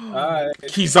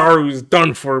 Kizaru is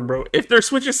done for, bro. If they're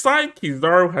switching side,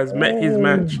 Kizaru has met his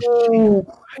match.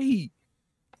 I need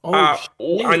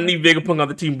Vegapunk on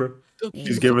the team, bro.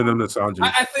 He's giving them the sound.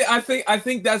 I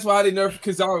think that's why they nerfed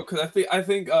Kizaru, because I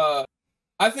think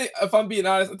if I'm being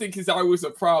honest, I think Kizaru was a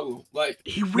problem. Like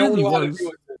he really was.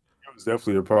 It was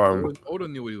definitely a problem. Oda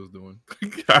knew what he was doing.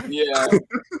 Yeah.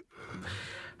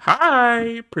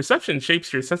 Hi! Perception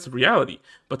shapes your sense of reality,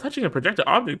 but touching a projected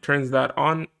object turns that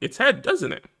on its head,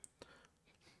 doesn't it?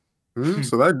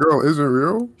 So that girl isn't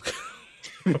real?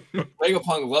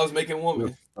 Vegapunk loves making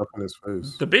women. Up in his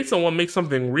face. Debates on what makes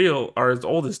something real are as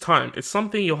old as time. It's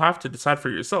something you'll have to decide for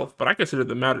yourself, but I consider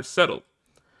the matter settled.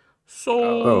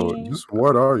 So... just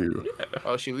what are you? Yeah.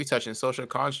 Oh, she retouching social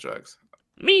constructs.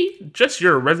 Me, just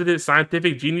your resident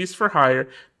scientific genius for hire,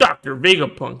 Dr.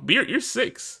 Vegapunk. You're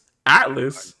 6.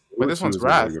 Atlas. But this one's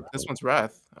Wrath. This one's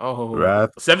Wrath. Oh,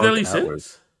 Wrath. 7 Deadly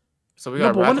Sins? So we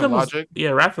got Wrath and Logic. Yeah,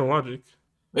 Wrath and Logic.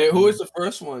 Wait, who is the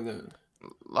first one then?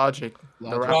 Logic.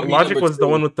 Logic was the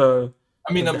one with the...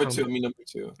 number two.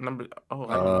 Number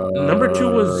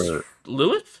 2 was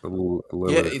Lilith?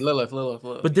 Yeah, Lilith.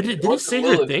 But did it say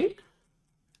her thing?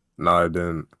 No, it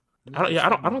didn't. I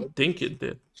don't think it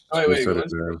did. Wait.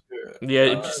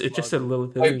 Yeah, it just said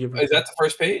Lilith. Wait, is that the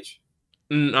first page?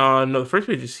 No, the first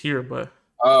page is here, but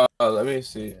let me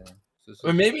see.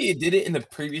 But maybe it did it in the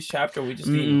previous chapter. We just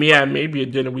yeah, maybe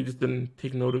it didn't. We just didn't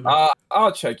take note of it.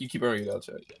 I'll check. You keep reading. I'll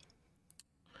check.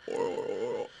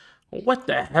 What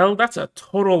the hell? That's a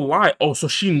total lie. Oh, so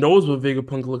she knows what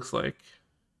Vegapunk looks like.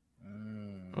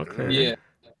 Okay. Yeah.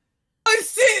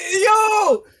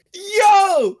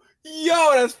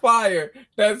 Yo, that's fire.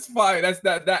 That's fire.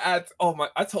 That adds. Oh my!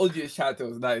 I told you the chapter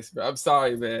was nice, bro. I'm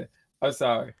sorry, man. I'm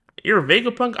sorry. You're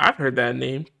Vegapunk? I've heard that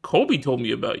name. Kobe told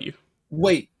me about you.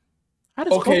 Wait. How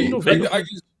does Kobe know Vegapunk?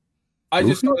 I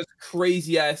just saw this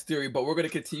crazy ass theory, but we're gonna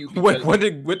continue. Wait, when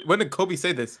did Kobe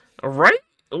say this? Right?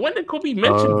 When did Kobe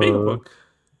mention Vegapunk?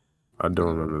 I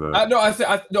don't remember that.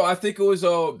 I think it was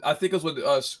when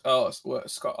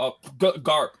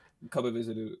Garp come and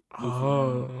visited.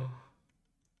 Oh.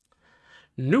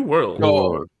 New World.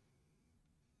 No.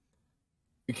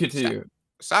 Continue.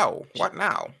 So, what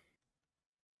now?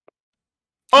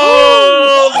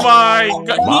 Oh my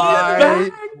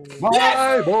God! He's back.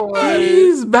 My boy.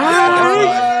 He's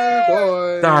back. My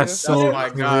boy. That's so my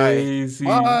crazy.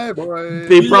 My boy.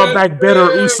 They brought back better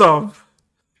Usopp.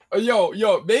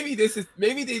 Yo, maybe they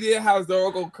didn't have Zoro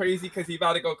go crazy because he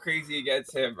about to go crazy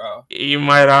against him, bro. You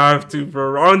might have to,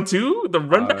 bro. On two, the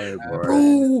run back,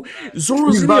 bro.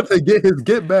 He's about to get his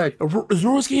get back.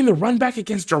 Zoro's getting the run back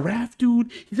against Giraffe,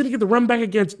 dude. He's gonna get the run back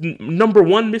against number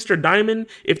 1, Mr. Diamond.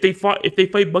 If they fight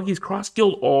Buggy's cross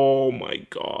guild, oh my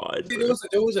god. See,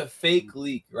 there was a fake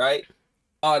leak, right?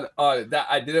 On that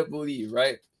I didn't believe,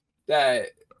 right? That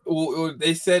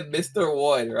they said Mr.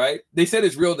 One, right? They said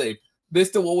his real name.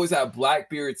 Mr. One was at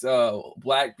Blackbeard's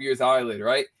Island,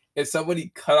 right? And somebody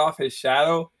cut off his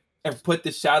shadow and put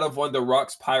the shadow of one of the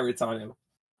Rock's pirates on him.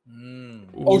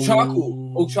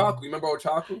 Ochaku. Remember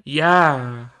Ochaku?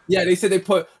 Yeah. Yeah, they said they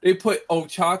put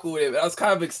Ochaku in it. I was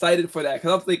kind of excited for that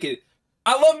because I'm thinking,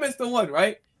 I love Mr. One,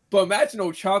 right? But imagine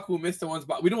Ochaku, Mr. One's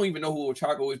we don't even know who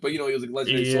Ochaku is, but he was like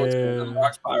legendary swordsman of the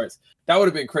Rock's pirates. That would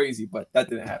have been crazy, but that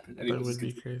didn't happen. That would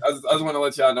be crazy. I just want to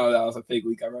let y'all know that was a fake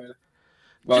leak I read.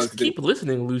 Just keep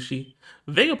listening, Lucy.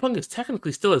 Vegapunk is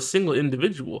technically still a single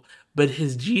individual, but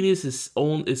his genius is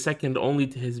second only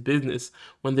to his business.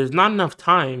 When there's not enough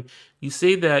time, they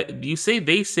say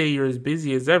you're as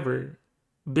busy as ever.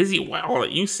 Busy? Wow,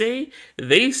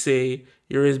 they say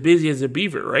you're as busy as a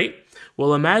beaver, right?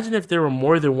 Well, imagine if there were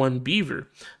more than one beaver.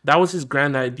 That was his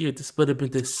grand idea, to split up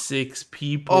into 6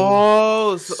 people.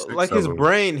 Oh, so like his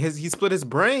brain. He split his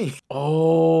brain.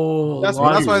 Oh, that's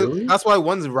why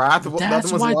one's wrath.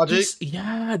 That's why logic.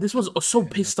 This one's so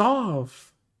pissed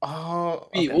off. Oh,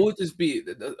 okay. What would this be?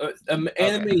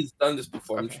 Anime's done this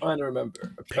before. I'm trying to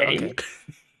remember. Pain.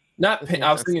 Not pain.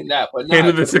 I was thinking that, but Pain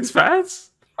of the 6 Fats.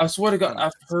 I swear to God,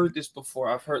 I've heard this before.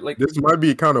 I've heard like this might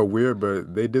be kind of weird,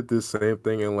 but they did this same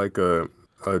thing in like a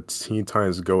Teen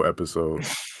Titans Go episode,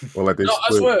 or like they. No,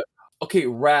 I swear. Okay,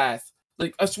 Wrath.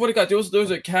 Like I swear to God, there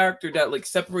was a character that like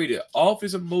separated all of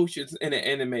his emotions in an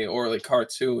anime or like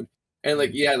cartoon, and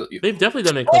like they've definitely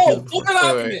done it.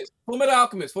 Fullmetal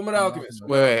Alchemist.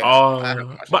 Wait.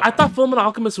 But I thought Fullmetal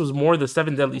Alchemist was more the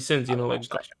 7 deadly sins. You know, like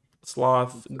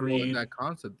sloth, greed. That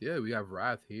concept, we have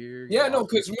Wrath here. Yeah, no,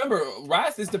 because remember,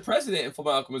 Wrath is the president in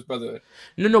Fullmetal Alchemist, brother.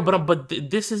 No, but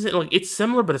this isn't like it's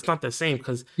similar, but it's not the same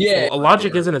because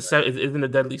logic isn't a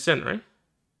deadly sin, right?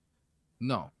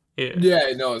 No.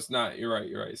 Yeah, no, it's not. You're right.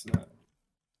 It's not.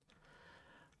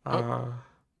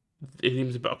 It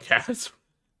seems about cats.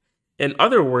 In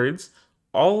other words,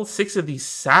 all 6 of these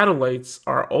satellites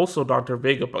are also Dr.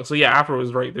 Vegapunk. So yeah, Afro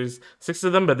was right. There's 6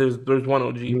 of them, but there's one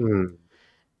OG.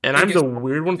 And I'm the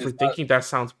weird one for thinking that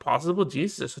sounds possible.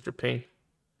 Jesus, is such a pain.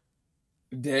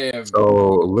 Damn. So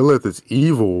Lilith is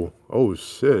evil. Oh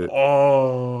shit.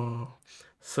 Oh.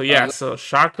 So yeah, so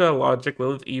Shaka, Logic,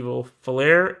 Lilith, evil,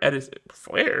 Flare,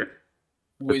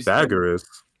 Pythagoras,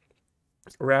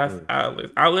 Wrath,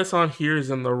 Atlas. Atlas on here is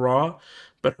in the raw,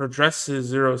 but her dress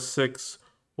is 06.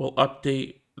 We'll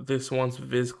update this once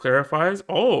Viz clarifies.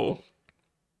 Oh.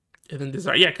 And then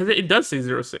design. Yeah, because it does say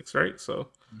 06, right? So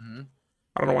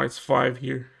I don't know why it's 5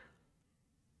 here.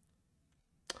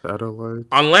 Satellites.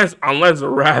 Unless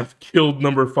Wrath killed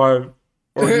number 5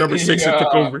 or number 6 and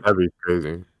took over. That'd be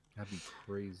crazy.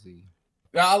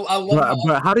 I love.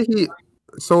 But how did he?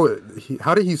 So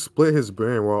how did he split his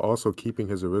brain while also keeping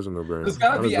his original brain? There's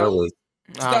gotta be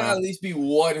at least be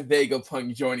one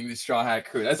Vegapunk joining the Straw Hat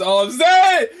crew. That's all I'm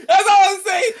saying.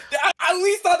 At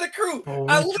least on the crew.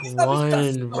 At least one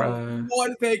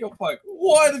Vegapunk.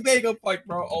 One Vegapunk,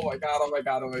 bro. Oh my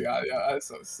god. Yeah, that's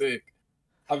so sick.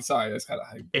 I'm sorry, that's kind of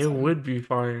hype. It would be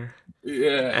fire.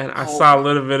 Yeah. And I saw a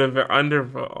little bit of it under.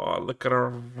 Oh, look at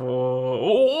her.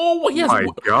 Oh, yes. My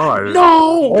God.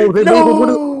 No. Oh, they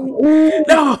no.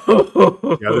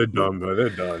 Yeah, they're done, bro. They're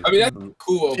done. I mean, that's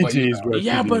cool. But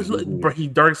bro, he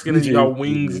dark skinned and he got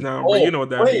wings now. Bro. You know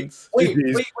what that means. Wait.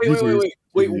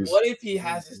 What if he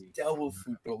has his devil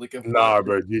fruit, bro? Like nah,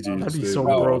 bro. GG. That'd be so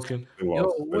broken.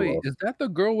 Yo, wait. Is that the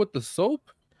girl with the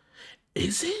soap?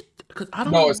 Is it? Because I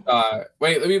don't. No, it's not.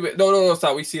 Wait, no, it's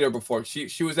not. We seen her before.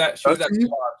 She was at Big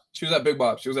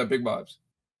Bob's. She was at Big Bob's.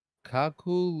 Kaku,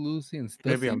 Lucy, and Stussy.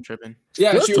 Maybe I'm tripping.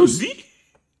 Yeah, she was.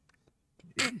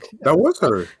 That was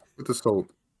her with the soap.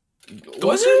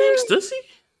 Was her name Stussy?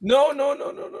 No.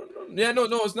 Yeah, no,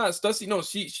 it's not Stussy. No,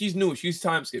 she's new. She's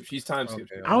time skip.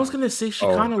 Okay. I was gonna say she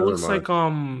kind of looks like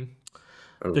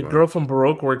the girl from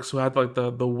Baroque Works who had like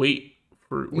the weight.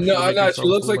 No, she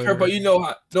looks like her, but you know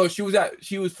how? No, she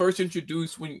was first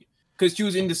introduced because she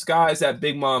was in disguise at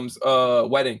Big Mom's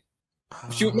wedding.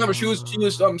 She was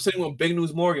sitting with Big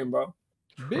News Morgan, bro.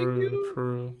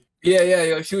 True.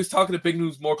 Yeah. She was talking to Big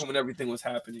News Morgan when everything was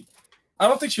happening. I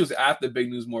don't think she was after Big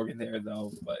News Morgan there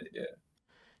though, but yeah.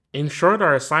 In short,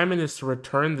 our assignment is to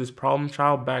return this problem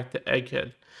child back to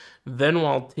Egghead. Then,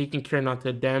 while taking care not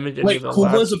to damage any of the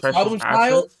Kuma's last a problem precious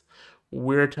child? assets,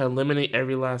 we're to eliminate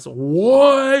every last.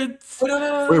 What?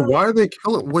 Wait, why are they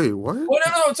killing? Wait, what?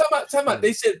 No. Time out.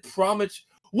 They said promise.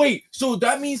 Wait, so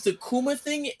that means the Kuma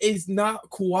thing is not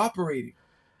cooperating.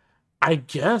 I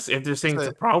guess if they're saying it's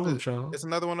a problem child. It's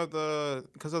another one of the,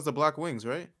 because of the black wings,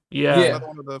 right? Yeah. It's another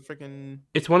one of the freaking.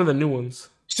 It's one of the new ones.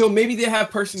 So maybe they have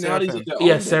personalities of their own.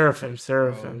 Yeah, Seraphim.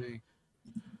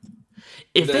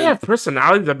 If they have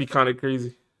personalities, that'd be kind of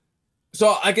crazy.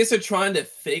 So I guess they're trying to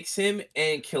fix him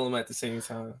and kill him at the same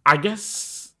time. I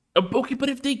guess. Okay, but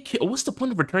if they kill, what's the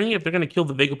point of returning if they're gonna kill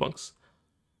the Vegapunks?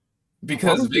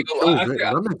 Because I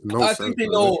think they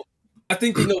know. I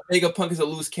think they know Vegapunk is a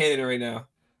loose cannon right now.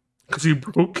 Because he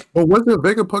broke. But wasn't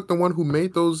Vegapunk the one who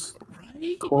made those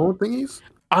clone thingies?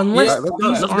 Unless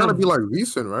that's gotta be like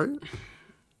recent, right?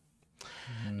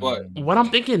 What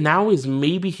I'm thinking now is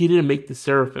maybe he didn't make the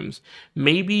Seraphims.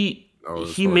 Maybe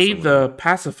he made the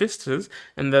pacifistas,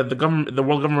 and the government, the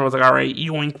world government was like, "All right,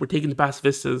 yoink, we're taking the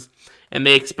pacifistas," and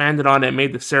they expanded on it and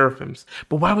made the Seraphims.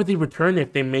 But why would they return it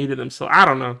if they made it themselves? I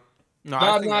don't know. No,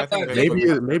 I think maybe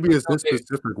it's this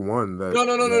specific one that No.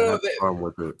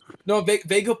 with it. No,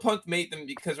 Vegapunk made them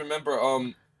because remember,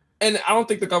 and I don't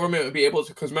think the government would be able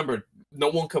to, because remember, no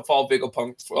one could follow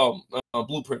Vegapunk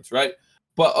blueprints, right?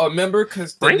 But remember,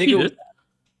 because the nigga,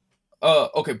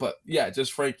 okay, but yeah,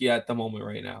 just Frankie at the moment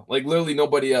right now, like literally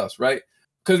nobody else, right?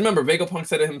 Because remember, Vegapunk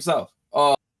said it himself.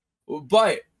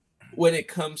 But when it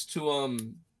comes to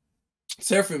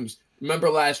Seraphims, remember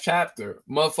last chapter,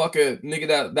 motherfucker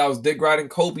nigga that was dick riding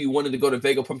Kobe wanted to go to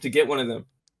Vegapunk to get one of them.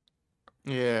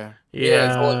 Yeah.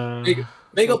 So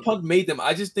Vegapunk made them.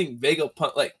 I just think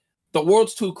Vegapunk, like, the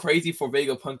world's too crazy for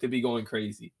Vegapunk to be going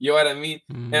crazy. You know what I mean?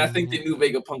 And I think they knew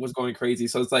Vegapunk was going crazy,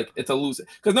 so it's like it's a loser.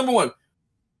 Because number one,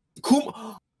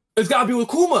 Kuma, it's gotta be with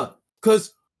Kuma,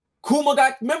 because Kuma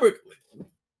got, remember,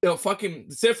 the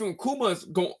fucking Seraphim Kuma's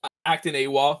going acting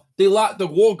AWOL. The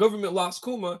world government lost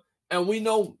Kuma, and we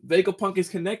know Vegapunk is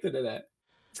connected to that.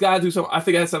 It's gotta do something. I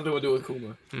think it has something to do with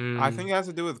Kuma. I think it has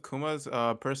to do with Kuma's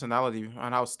personality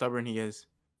and how stubborn he is.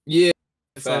 Yeah.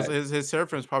 So his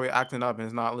Seraphim's probably acting up and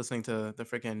is not listening to the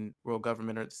freaking world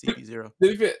government or the CP0.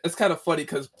 It's kind of funny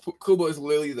because Kuma is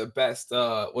literally the best.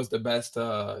 Was the best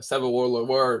Seven Warlord.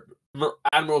 Where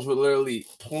admirals were literally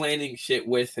planning shit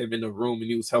with him in the room,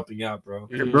 and he was helping out, bro.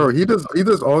 Yeah, bro, he does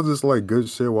all this like good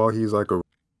shit while he's like a.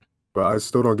 But I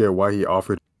still don't get why he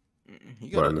offered. He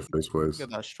got in the first place. He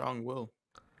got that strong will.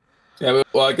 Yeah,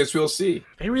 well, I guess we'll see.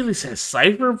 They really said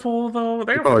Cypher Pull though.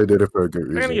 They probably did it for a good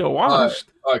reason. They're gonna get washed.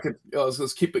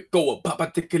 Let's keep it going. So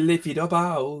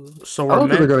I don't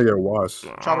think they're gonna get washed.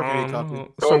 So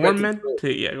we're meant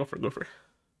to go for it.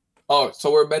 Oh,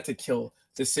 so we're meant to kill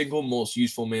the single most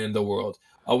useful man in the world.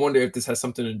 I wonder if this has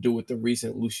something to do with the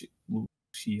recent Lucia.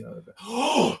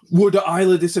 Where the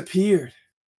island disappeared.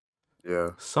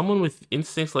 Yeah. Someone with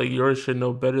instincts like yours should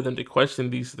know better than to question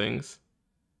these things.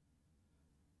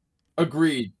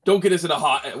 Agreed. Don't get us in the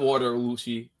hot water,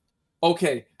 Lucy.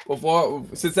 Okay,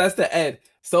 since that's the end,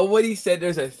 somebody said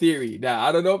there's a theory. Now,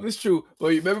 I don't know if it's true, but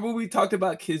remember when we talked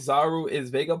about Kizaru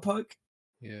is Vegapunk?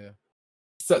 Yeah.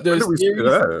 So there's theories.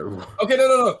 Okay,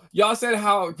 no. Y'all said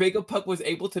how Vegapunk was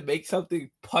able to make something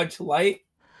punch light.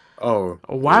 Oh.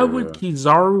 Why would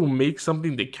Kizaru make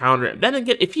something to counter it? Then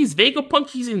again, if he's Vegapunk,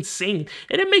 he's insane.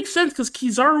 And it makes sense because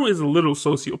Kizaru is a little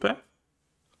sociopath.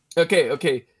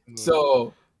 Okay.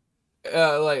 So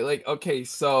this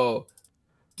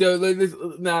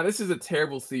is a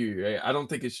terrible theory, right? I don't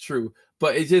think it's true,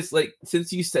 but it's just like,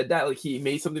 since you said that, like, he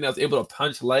made something that was able to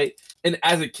punch light, and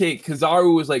as a kid,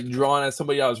 Kizaru was like drawn as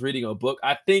somebody that was reading a book.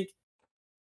 I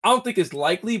don't think it's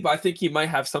likely, but I think he might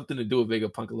have something to do with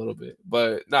Vegapunk a little bit.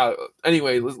 But now,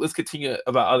 anyway, let's continue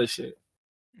about other shit.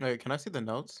 Wait, can I see the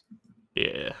notes?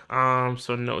 Yeah.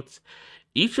 So notes.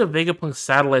 Each of Vegapunk's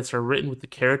satellites are written with the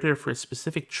character for a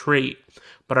specific trait,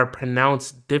 but are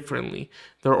pronounced differently.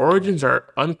 Their origins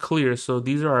are unclear, so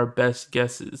these are our best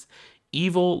guesses.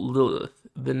 Evil Lilith,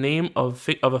 the name of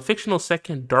a fictional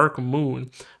second dark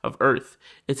moon of Earth.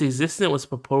 Its existence was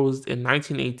proposed in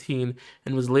 1918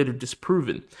 and was later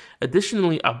disproven.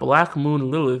 Additionally, a black moon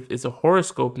Lilith is a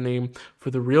horoscope name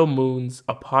for the real moon's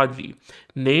apogee,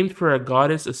 named for a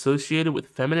goddess associated with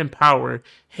feminine power,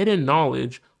 hidden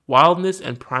knowledge, wildness,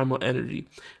 and primal energy.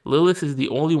 Lilith is the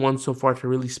only one so far to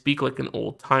really speak like an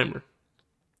old-timer.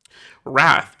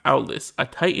 Wrath, Outless, a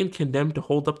titan condemned to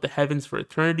hold up the heavens for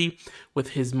eternity with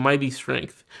his mighty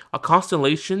strength. A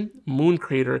constellation, moon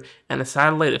crater, and a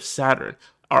satellite of Saturn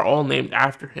are all named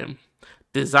after him.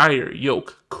 Desire,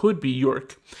 Yoke, could be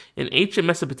York. In ancient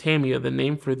Mesopotamia, the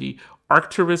name for the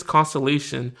Arcturus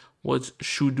constellation was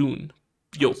Shudun.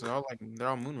 Yoke. So they're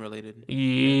all moon related.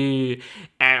 Yeah.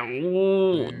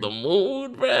 And the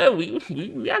moon, bro.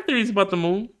 We have theories about the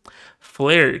moon.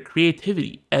 Flair,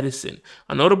 Creativity, Edison,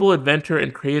 a notable inventor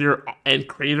and creator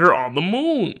on the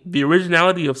moon. The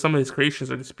originality of some of his creations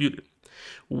are disputed.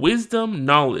 Wisdom,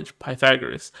 Knowledge,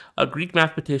 Pythagoras, a Greek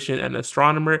mathematician and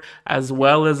astronomer, as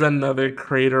well as another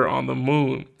creator on the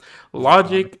moon.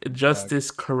 Logic,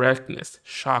 Justice, Correctness,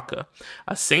 Shaka,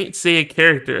 a Saint Seiya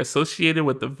character associated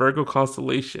with the Virgo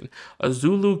constellation, a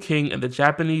Zulu king, and the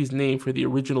Japanese name for the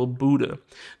original Buddha.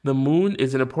 The moon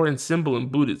is an important symbol in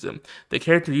Buddhism. The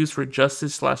character used for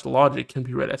justice/logic can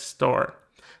be read as star.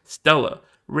 Stella,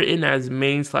 written as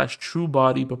main/true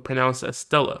body but pronounced as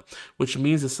Stella, which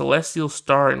means a celestial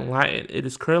star in Latin. It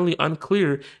is currently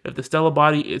unclear if the Stella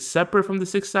body is separate from the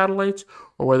 6 satellites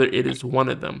or whether it is one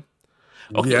of them.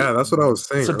 Okay. Yeah, that's what I was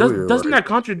saying. So doesn't that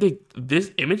contradict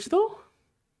this image though?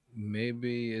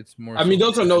 Maybe it's more. I mean,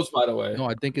 those are notes, by the way. No,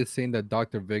 I think it's saying that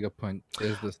Dr. Vegapunk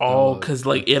is the. Oh, because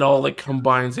like it all like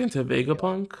combines into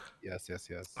Vegapunk. Yes. So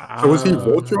is he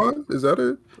Voltron? Is that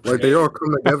it? Like they all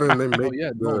come together and they make.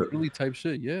 Really type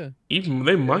shit. Yeah. Even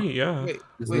they might. Yeah. Wait,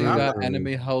 he got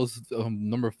Anime House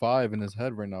number 5 in his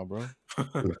head right now, bro.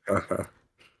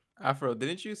 Afro,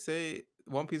 didn't you say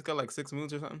One Piece got like 6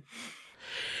 moons or something?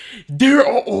 There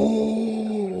are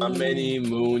how many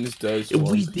moons does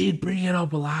we did bring it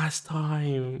up last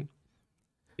time?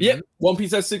 Yep, One Piece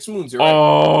has 6 moons. You're right.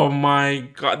 Oh my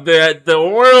god, the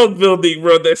world building,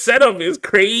 bro. The setup is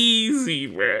crazy,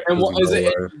 bro. And what is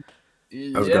it?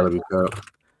 That's gotta be tough.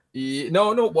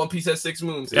 No, One Piece has 6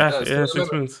 moons. Yeah, 6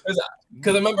 moons.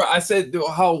 Because remember, I said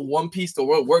how One Piece, the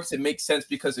world works, it makes sense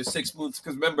because there's 6 moons.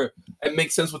 Because remember, it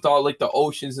makes sense with all like the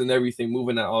oceans and everything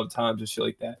moving at all times and shit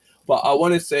like that. But I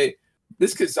want to say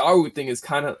this Kizaru thing is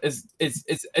kind of it's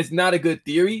not a good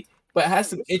theory, but it has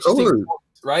some interesting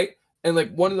points, right? And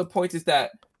like one of the points is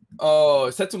that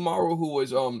Setomaru, who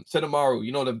was Setomaru,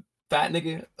 you know, the fat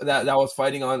nigga that was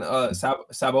fighting on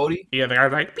Saboti. Yeah, the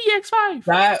guy's like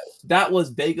BX5. That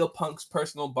was Vegapunk's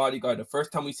personal bodyguard. The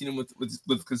first time we seen him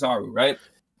with Kizaru, right?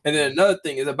 And then another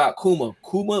thing is about Kuma.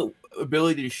 Kuma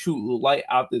ability to shoot light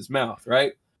out his mouth,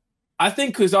 right? I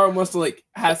think Kizaru must have like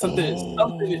had something.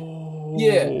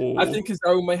 Yeah, I think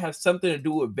Kizaru might have something to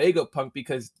do with Vegapunk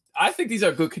because I think these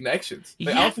are good connections.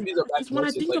 Like, I don't think these are bad when I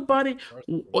think about it,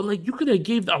 like you could have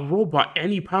gave a robot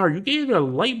any power. You gave it a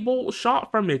light bolt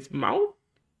shot from its mouth.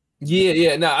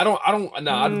 Yeah. No, I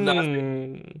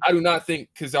do not think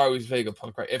Kizaru is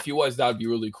Vegapunk, right? If he was, that would be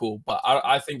really cool. But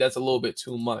I think that's a little bit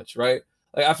too much, right?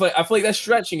 Like I feel like that's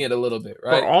stretching it a little bit,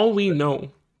 right? For all we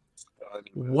know,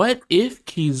 what if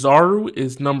Kizaru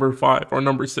is number 5 or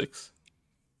number 6?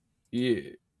 Yeah.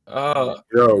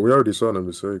 We already saw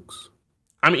number 6.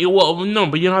 I mean, well, no,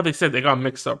 but you know how they said they got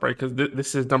mixed up, right? Because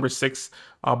this is number 6,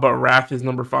 but Wrath is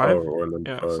number 5. Or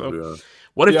number 5, yeah.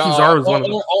 What if Kizaru is one of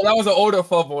them? Oh, that was an older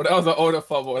fumble.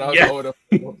 Yeah.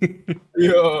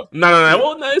 No.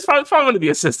 Well, no, it's probably one of the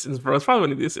assistants, bro. It's probably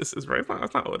one of the assistants, right?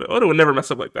 It's not Oda. Oda would never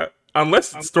mess up like that.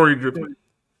 Unless it's story driven.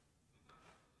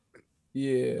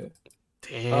 Yeah.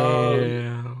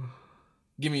 Damn.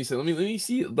 Give me some. Let me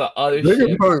see the other shit.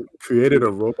 Vegapunk created a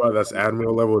robot that's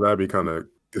admiral level. That'd be kind of.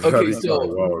 Okay, so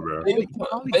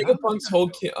Vegapunk's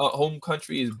home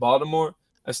country is Baltimore,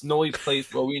 a snowy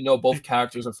place where we know both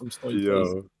characters are from snowy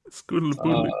places.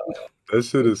 That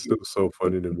shit is still so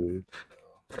funny to me.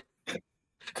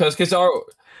 Because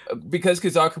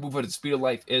Kizaru can move at the speed of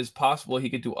light, it is possible he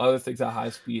could do other things at high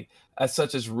speed,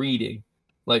 such as reading,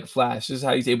 like Flash. This is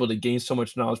how he's able to gain so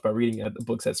much knowledge by reading the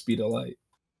books at speed of light.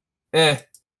 I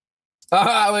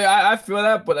feel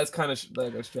that, but that's kind of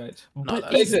like a stretch.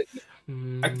 But I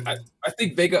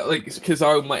think Vega, like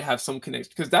Kizaru, might have some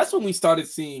connection because that's when we started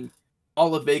seeing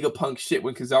all of Vegapunk shit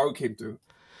when Kizaru came through.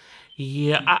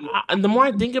 Yeah, and the more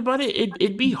I think about it,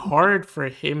 it'd be hard for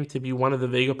him to be one of the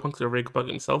Vegapunks or Vegapunk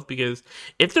himself because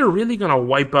if they're really gonna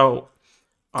wipe out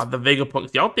the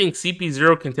Vegapunks, y'all think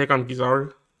CP0 can take on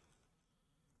Kizaru?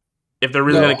 If they're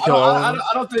really gonna kill all of them?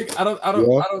 I don't think.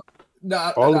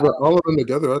 All of them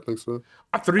together, I think so.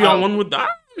 A 3-on-1 with that,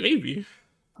 maybe.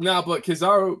 Nah, but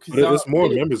Kizaru, there's more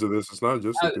members of this. It's not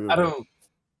just. I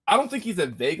don't think he's a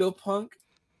Vegapunk,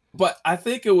 but I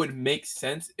think it would make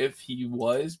sense if he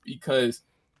was because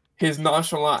his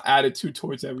nonchalant attitude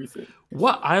towards everything.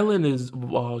 What island is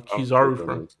Kizaru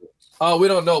from? Oh, we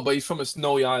don't know, but he's from a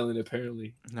snowy island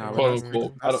apparently. Nah,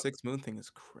 that 6 moon thing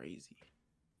is crazy.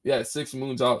 Yeah, 6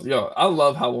 moons out. Yo, I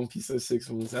love how One Piece says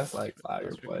 6 moons. That's like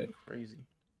fire, but crazy.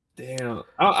 Damn.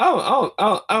 I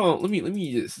don't. Let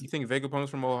me just. You think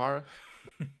Vegapunk's from O'Hara?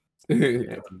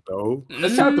 No.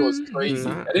 This chapter was crazy.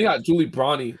 And they got Julie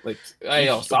Brawny. Like, hey,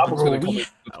 yo, Sabo's gonna come.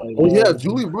 Oh yeah,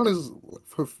 Julie Brawny is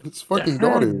his fucking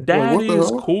daughter. Dad like,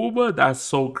 is Kuma. That's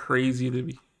so crazy to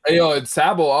me. Hey, yo, and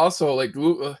Sabo also like.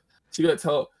 She gotta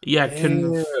tell. Yeah,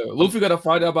 Luffy gotta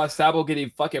find out about Sabo getting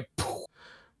fucking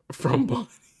from Bonnie.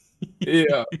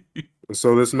 Yeah.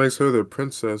 So this makes her the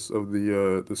princess of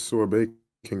the Sorbet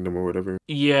Kingdom or whatever.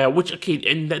 Yeah, which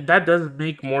and that does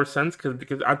make more sense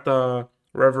because at the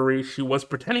Reverie she was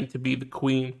pretending to be the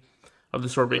queen of the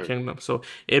Sorbet Kingdom, so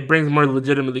it brings more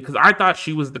legitimately. Because I thought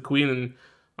she was the queen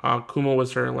and Kuma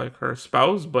was her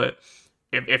spouse, but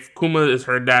if Kuma is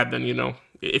her dad, then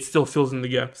it still fills in the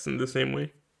gaps in the same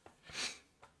way.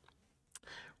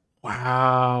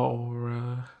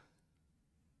 Wow.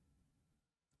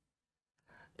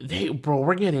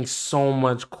 We're getting so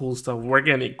much cool stuff. We're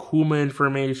getting Kuma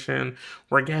information.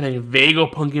 We're getting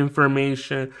Vegapunk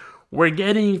information. We're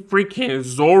getting freaking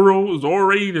Zoro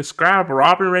ready to scrap.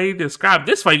 Robin ready to scrap.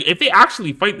 This fight, if they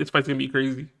actually fight, this fight's gonna be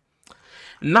crazy.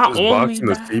 Not just only boxing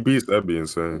that, the sea beast, that'd be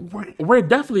insane. We're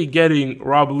definitely getting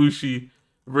Rob Lucci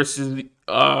versus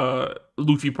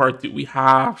Luffy Part 2. We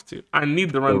have to. I need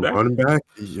the run back. Run back,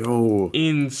 yo,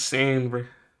 insane, bro.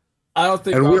 I don't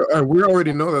think, and we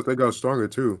already know that they got stronger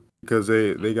too because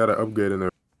they got an upgrade in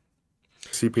their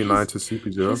CP9 to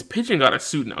CP0. His pigeon got a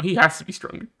suit now. He has to be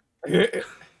stronger.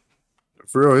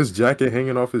 For real, his jacket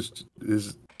hanging off his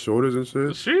shoulders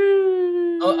and shit.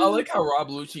 I like how Rob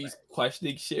Lucci's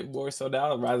questioning shit more so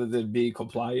now rather than being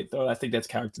compliant. Though I think that's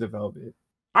character development.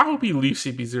 I hope he leaves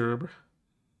CP0, bro.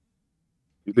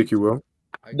 You think he will?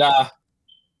 Nah,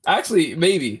 actually,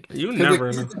 maybe. You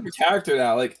never know. He's a character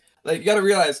now. Like you gotta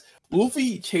realize.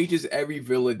 Luffy changes every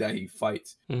villain that he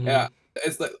fights. Mm-hmm. Yeah,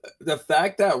 it's like the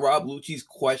fact that Rob Lucci's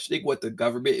questioning what the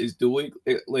government is doing.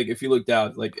 Like, if you look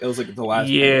down, like it was like the last.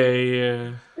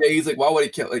 Yeah. He's like, why would he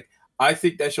kill? Like, I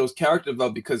think that shows character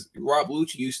development because Rob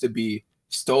Lucci used to be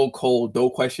stone cold,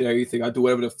 don't question anything. I do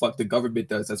whatever the fuck the government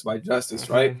does. That's my justice,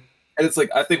 right? And it's like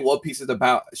I think One Piece is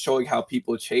about showing how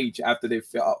people change after they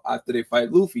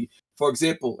fight Luffy. For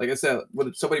example, like I said,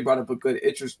 when somebody brought up a good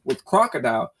interest with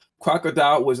Crocodile.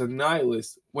 Crocodile was a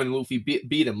nihilist when Luffy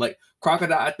beat him. Like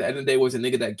Crocodile at the end of the day was a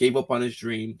nigga that gave up on his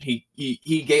dream. He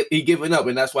given up,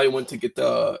 and that's why he went to get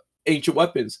the ancient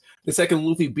weapons. The second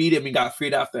Luffy beat him and got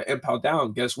freed after Impel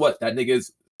Down, guess what? That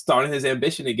nigga's starting his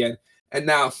ambition again, and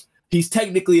now he's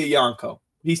technically a Yonko.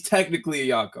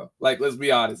 Like, let's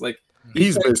be honest. Like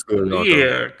he's basically a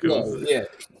Yonko. Yeah.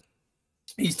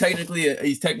 He's technically a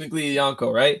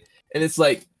Yonko, right? And it's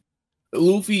like.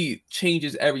 Luffy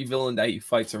changes every villain that he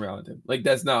fights around him. Like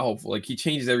that's not hopeful. Like he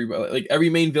changes everybody. Like every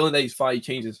main villain that he's fighting, he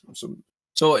changes.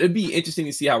 So it'd be interesting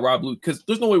to see how Rob Lucci, because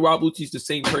there's no way Rob Lucci's the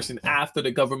same person after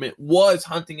the government was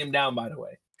hunting him down. By the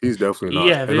way, he's definitely not.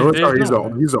 Yeah,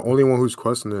 he's the only one who's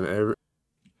questioning every.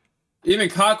 Even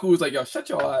Kaku was like, "Yo, shut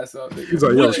your ass up." He's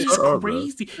like, which is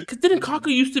crazy. Because didn't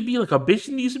Kaku used to be like a bitch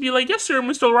and he used to be like, "Yes, sir,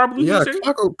 Mr. Rob Lucci." Yeah, sir.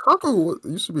 Kaku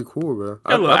used to be cool, bro.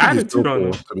 I think he's still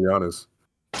cool, to be honest.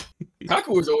 Kaku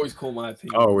was always cool, in my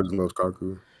opinion. I always loved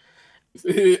Kaku.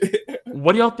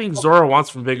 What do y'all think Zoro wants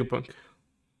from Vegapunk?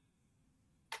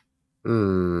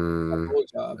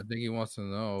 I think he wants to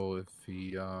know if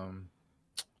he damn,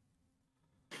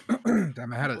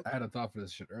 I had a thought for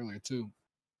this shit earlier too.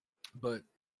 But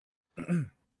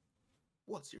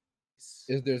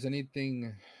if there's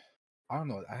anything, I don't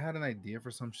know. I had an idea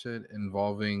for some shit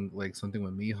involving like something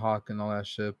with Mihawk and all that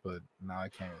shit, but now I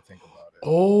can't even think about it.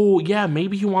 Oh yeah,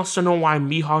 maybe he wants to know why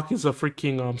Mihawk is a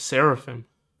freaking seraphim.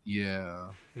 Yeah.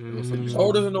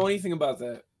 Zoro doesn't know anything about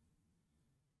that.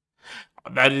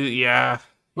 That is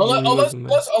Unless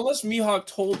Mihawk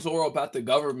told Zoro about the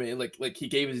government, like he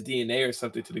gave his DNA or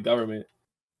something to the government.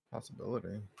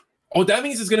 Possibility. Oh, that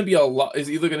means it's gonna be a law.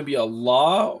 Is either gonna be a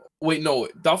law. Wait, no,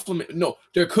 no.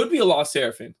 There could be a law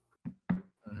seraphim.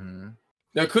 Mm-hmm.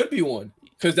 There could be one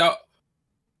because that.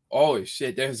 Oh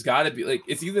shit! There's got to be like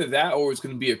it's either that or it's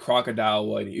gonna be a crocodile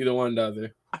one. Either one or the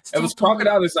other. If it's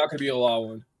crocodile, it's not gonna be a law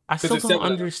one. I still don't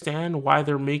understand why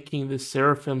they're making the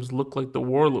seraphims look like the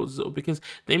warlords though, because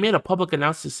they made a public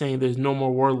announcement saying there's no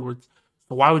more warlords.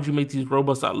 So why would you make these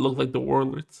robots that look like the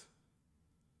warlords?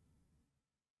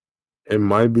 It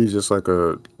might be just like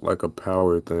a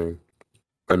power thing.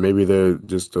 Like maybe they're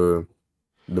just the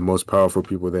most powerful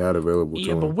people they had available to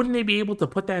them. Yeah, but wouldn't they be able to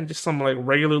put that in just some like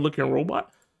regular looking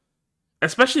robot?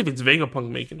 Especially if it's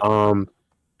Vegapunk making it.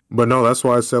 But no, that's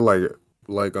why I said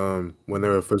like when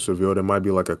they're first revealed, it might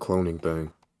be like a cloning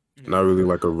thing, not really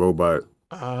like a robot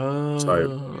type.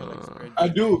 I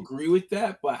do agree with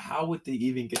that, but how would they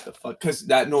even get the fuck? Because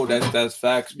that's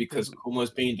facts. Because Kuma's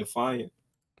being defiant,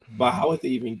 but how would they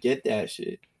even get that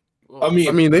shit? I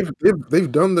mean,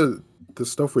 they've done the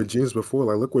stuff with genes before.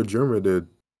 Like, look what Germa did.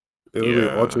 They literally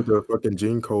altered the fucking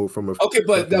gene code from a. Okay,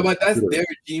 but that's their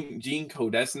gene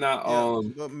code. That's not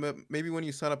But maybe when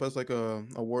you sign up as like a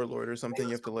warlord or something,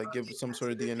 you have to like give some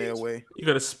sort of DNA away. You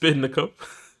gotta spit in the cup.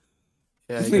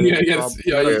 Yeah, they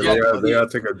gotta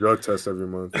take a drug test every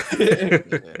month.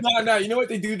 No, you know what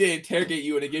they do? They interrogate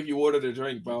you and they give you water to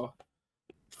drink, bro.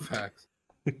 Facts.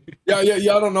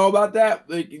 Y'all don't know about that?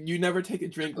 Like, you never take a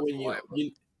drink when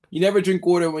you never drink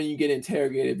water when you get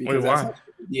interrogated because that's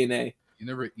DNA. You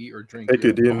never eat or drink. Take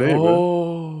your DNA,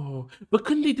 bro. But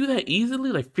couldn't they do that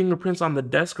easily? Like fingerprints on the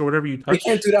desk or whatever you touch? They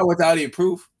can't do that without any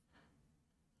proof.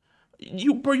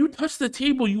 You touch the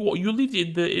table, you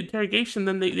leave the interrogation,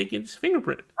 then they get his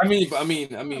fingerprint. I mean,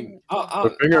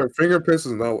 fingerprints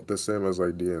is not the same as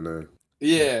like DNA.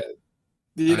 Yeah.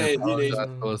 DNA.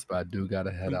 But I do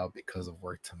gotta head out because of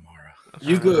work tomorrow.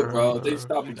 You good, bro? They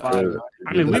stopped me by.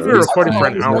 I mean, we've been recording for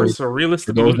an hour, so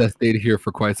realistically, for those that stayed here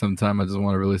for quite some time, I just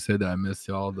want to really say that I miss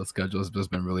y'all. The schedule has just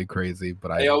been really crazy,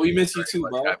 but we miss you too,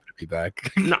 bro. Happy to be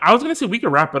back. No, I was gonna say we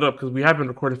could wrap it up because we have been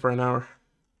recording for an hour.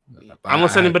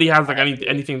 Unless anybody has like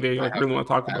anything they like really want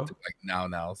to talk about. Like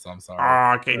now, so I'm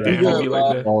sorry. Okay, we'll be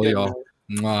like all y'all.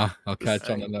 Mwah. I'll catch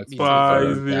you on the next one.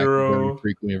 5-0. Very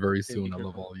frequently and very soon. I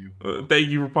love all you. Thank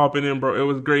you for popping in, bro. It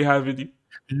was great having you.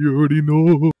 You already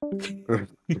know.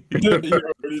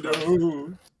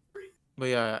 But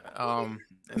yeah,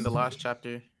 in the last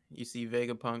chapter, you see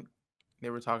Vegapunk. They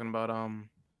were talking about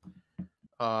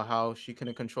how she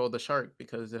couldn't control the shark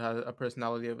because it has a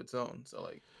personality of its own. So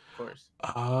like, of course.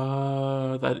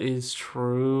 That is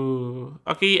true.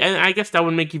 Okay, and I guess that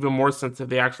would make even more sense if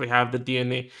they actually have the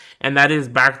DNA, and that is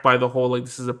backed by the whole like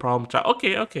this is a problem child.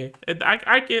 Okay.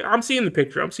 I'm seeing the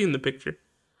picture.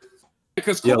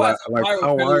 Because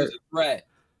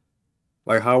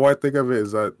like how I think of it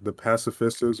is that the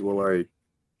pacifisters were like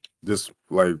just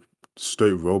like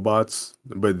straight robots,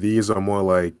 but these are more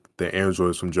like the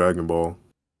androids from Dragon Ball,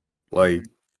 like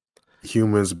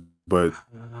humans but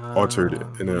altered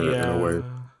in a way.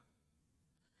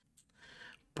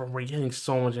 Bro, we're getting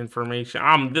so much information.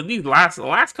 These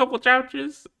last couple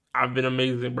chapters have been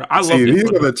amazing, bro.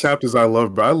 These are the chapters I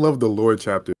love, bro. I love the lore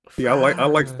chapter. I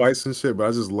like fights and shit, but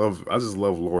I just love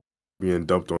lore being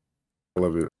dumped on. I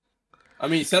love it. I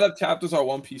mean, setup chapters are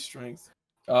One Piece strength.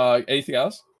 Anything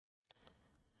else?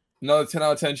 Another 10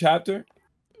 out of 10 chapter?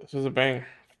 This was a banger.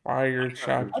 Fire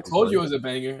chapter. I told you it was a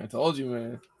banger. I told you,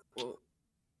 man. You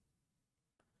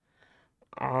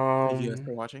guys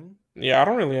for watching? Yeah, I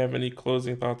don't really have any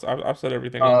closing thoughts. I've said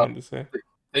everything I wanted to say.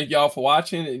 Thank y'all for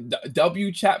watching.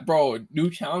 W chat, bro. New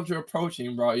challenger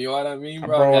approaching, bro. You know what I mean,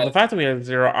 bro? The fact that we had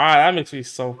 0, that makes me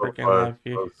so freaking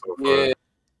happy.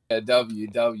 Yeah, W.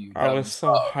 I was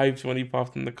so hyped when he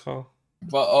popped in the call.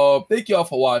 But thank y'all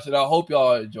for watching. I hope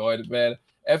y'all enjoyed it, man.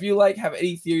 If you have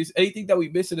any theories, anything that we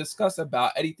missed to discuss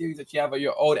about, any theories that you have on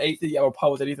your own, anything you have a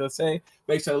problem with, anything to say,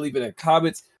 make sure to leave it in the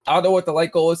comments. I don't know what the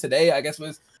like goal is today. I guess it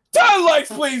was 10 likes,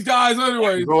 please, guys.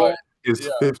 Anyways, it's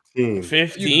 15.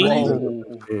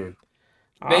 15?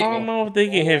 I don't know if they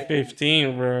can hit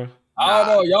 15, bro. I don't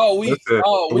know, y'all. We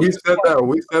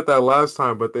said that last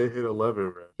time, but they hit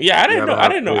 11, bro. Yeah, I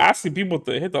didn't know asking people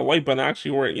to hit the like button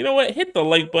actually worked. You know what? Hit the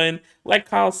like button. Like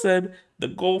Kyle said, the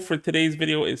goal for today's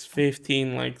video is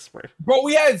 15 likes, bro. Bro,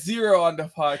 we had 0 on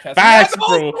the podcast. Facts,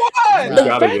 bro.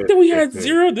 The fact that we had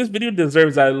 0, this video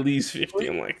deserves at least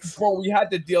 15 likes. Bro, we had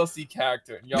the DLC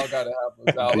character, and y'all gotta help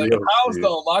us out. Like, how's the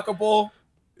unlockable?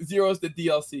 0's the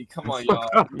DLC. Come on,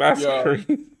 y'all. That's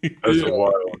crazy. That's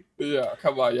wild. Yeah,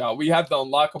 come on, y'all. We have the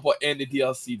unlockable and the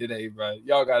DLC today, bro.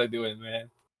 Y'all gotta do it,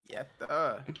 man. Yeah.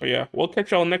 But yeah, we'll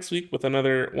catch y'all next week with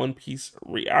another One Piece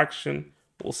reaction.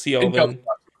 We'll see y'all then.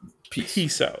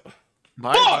 Peace out.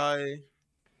 Bye.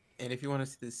 And if you want to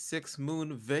see the 6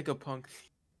 Moon Vegapunk,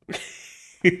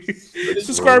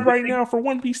 subscribe right now for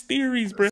One Piece theories, bro.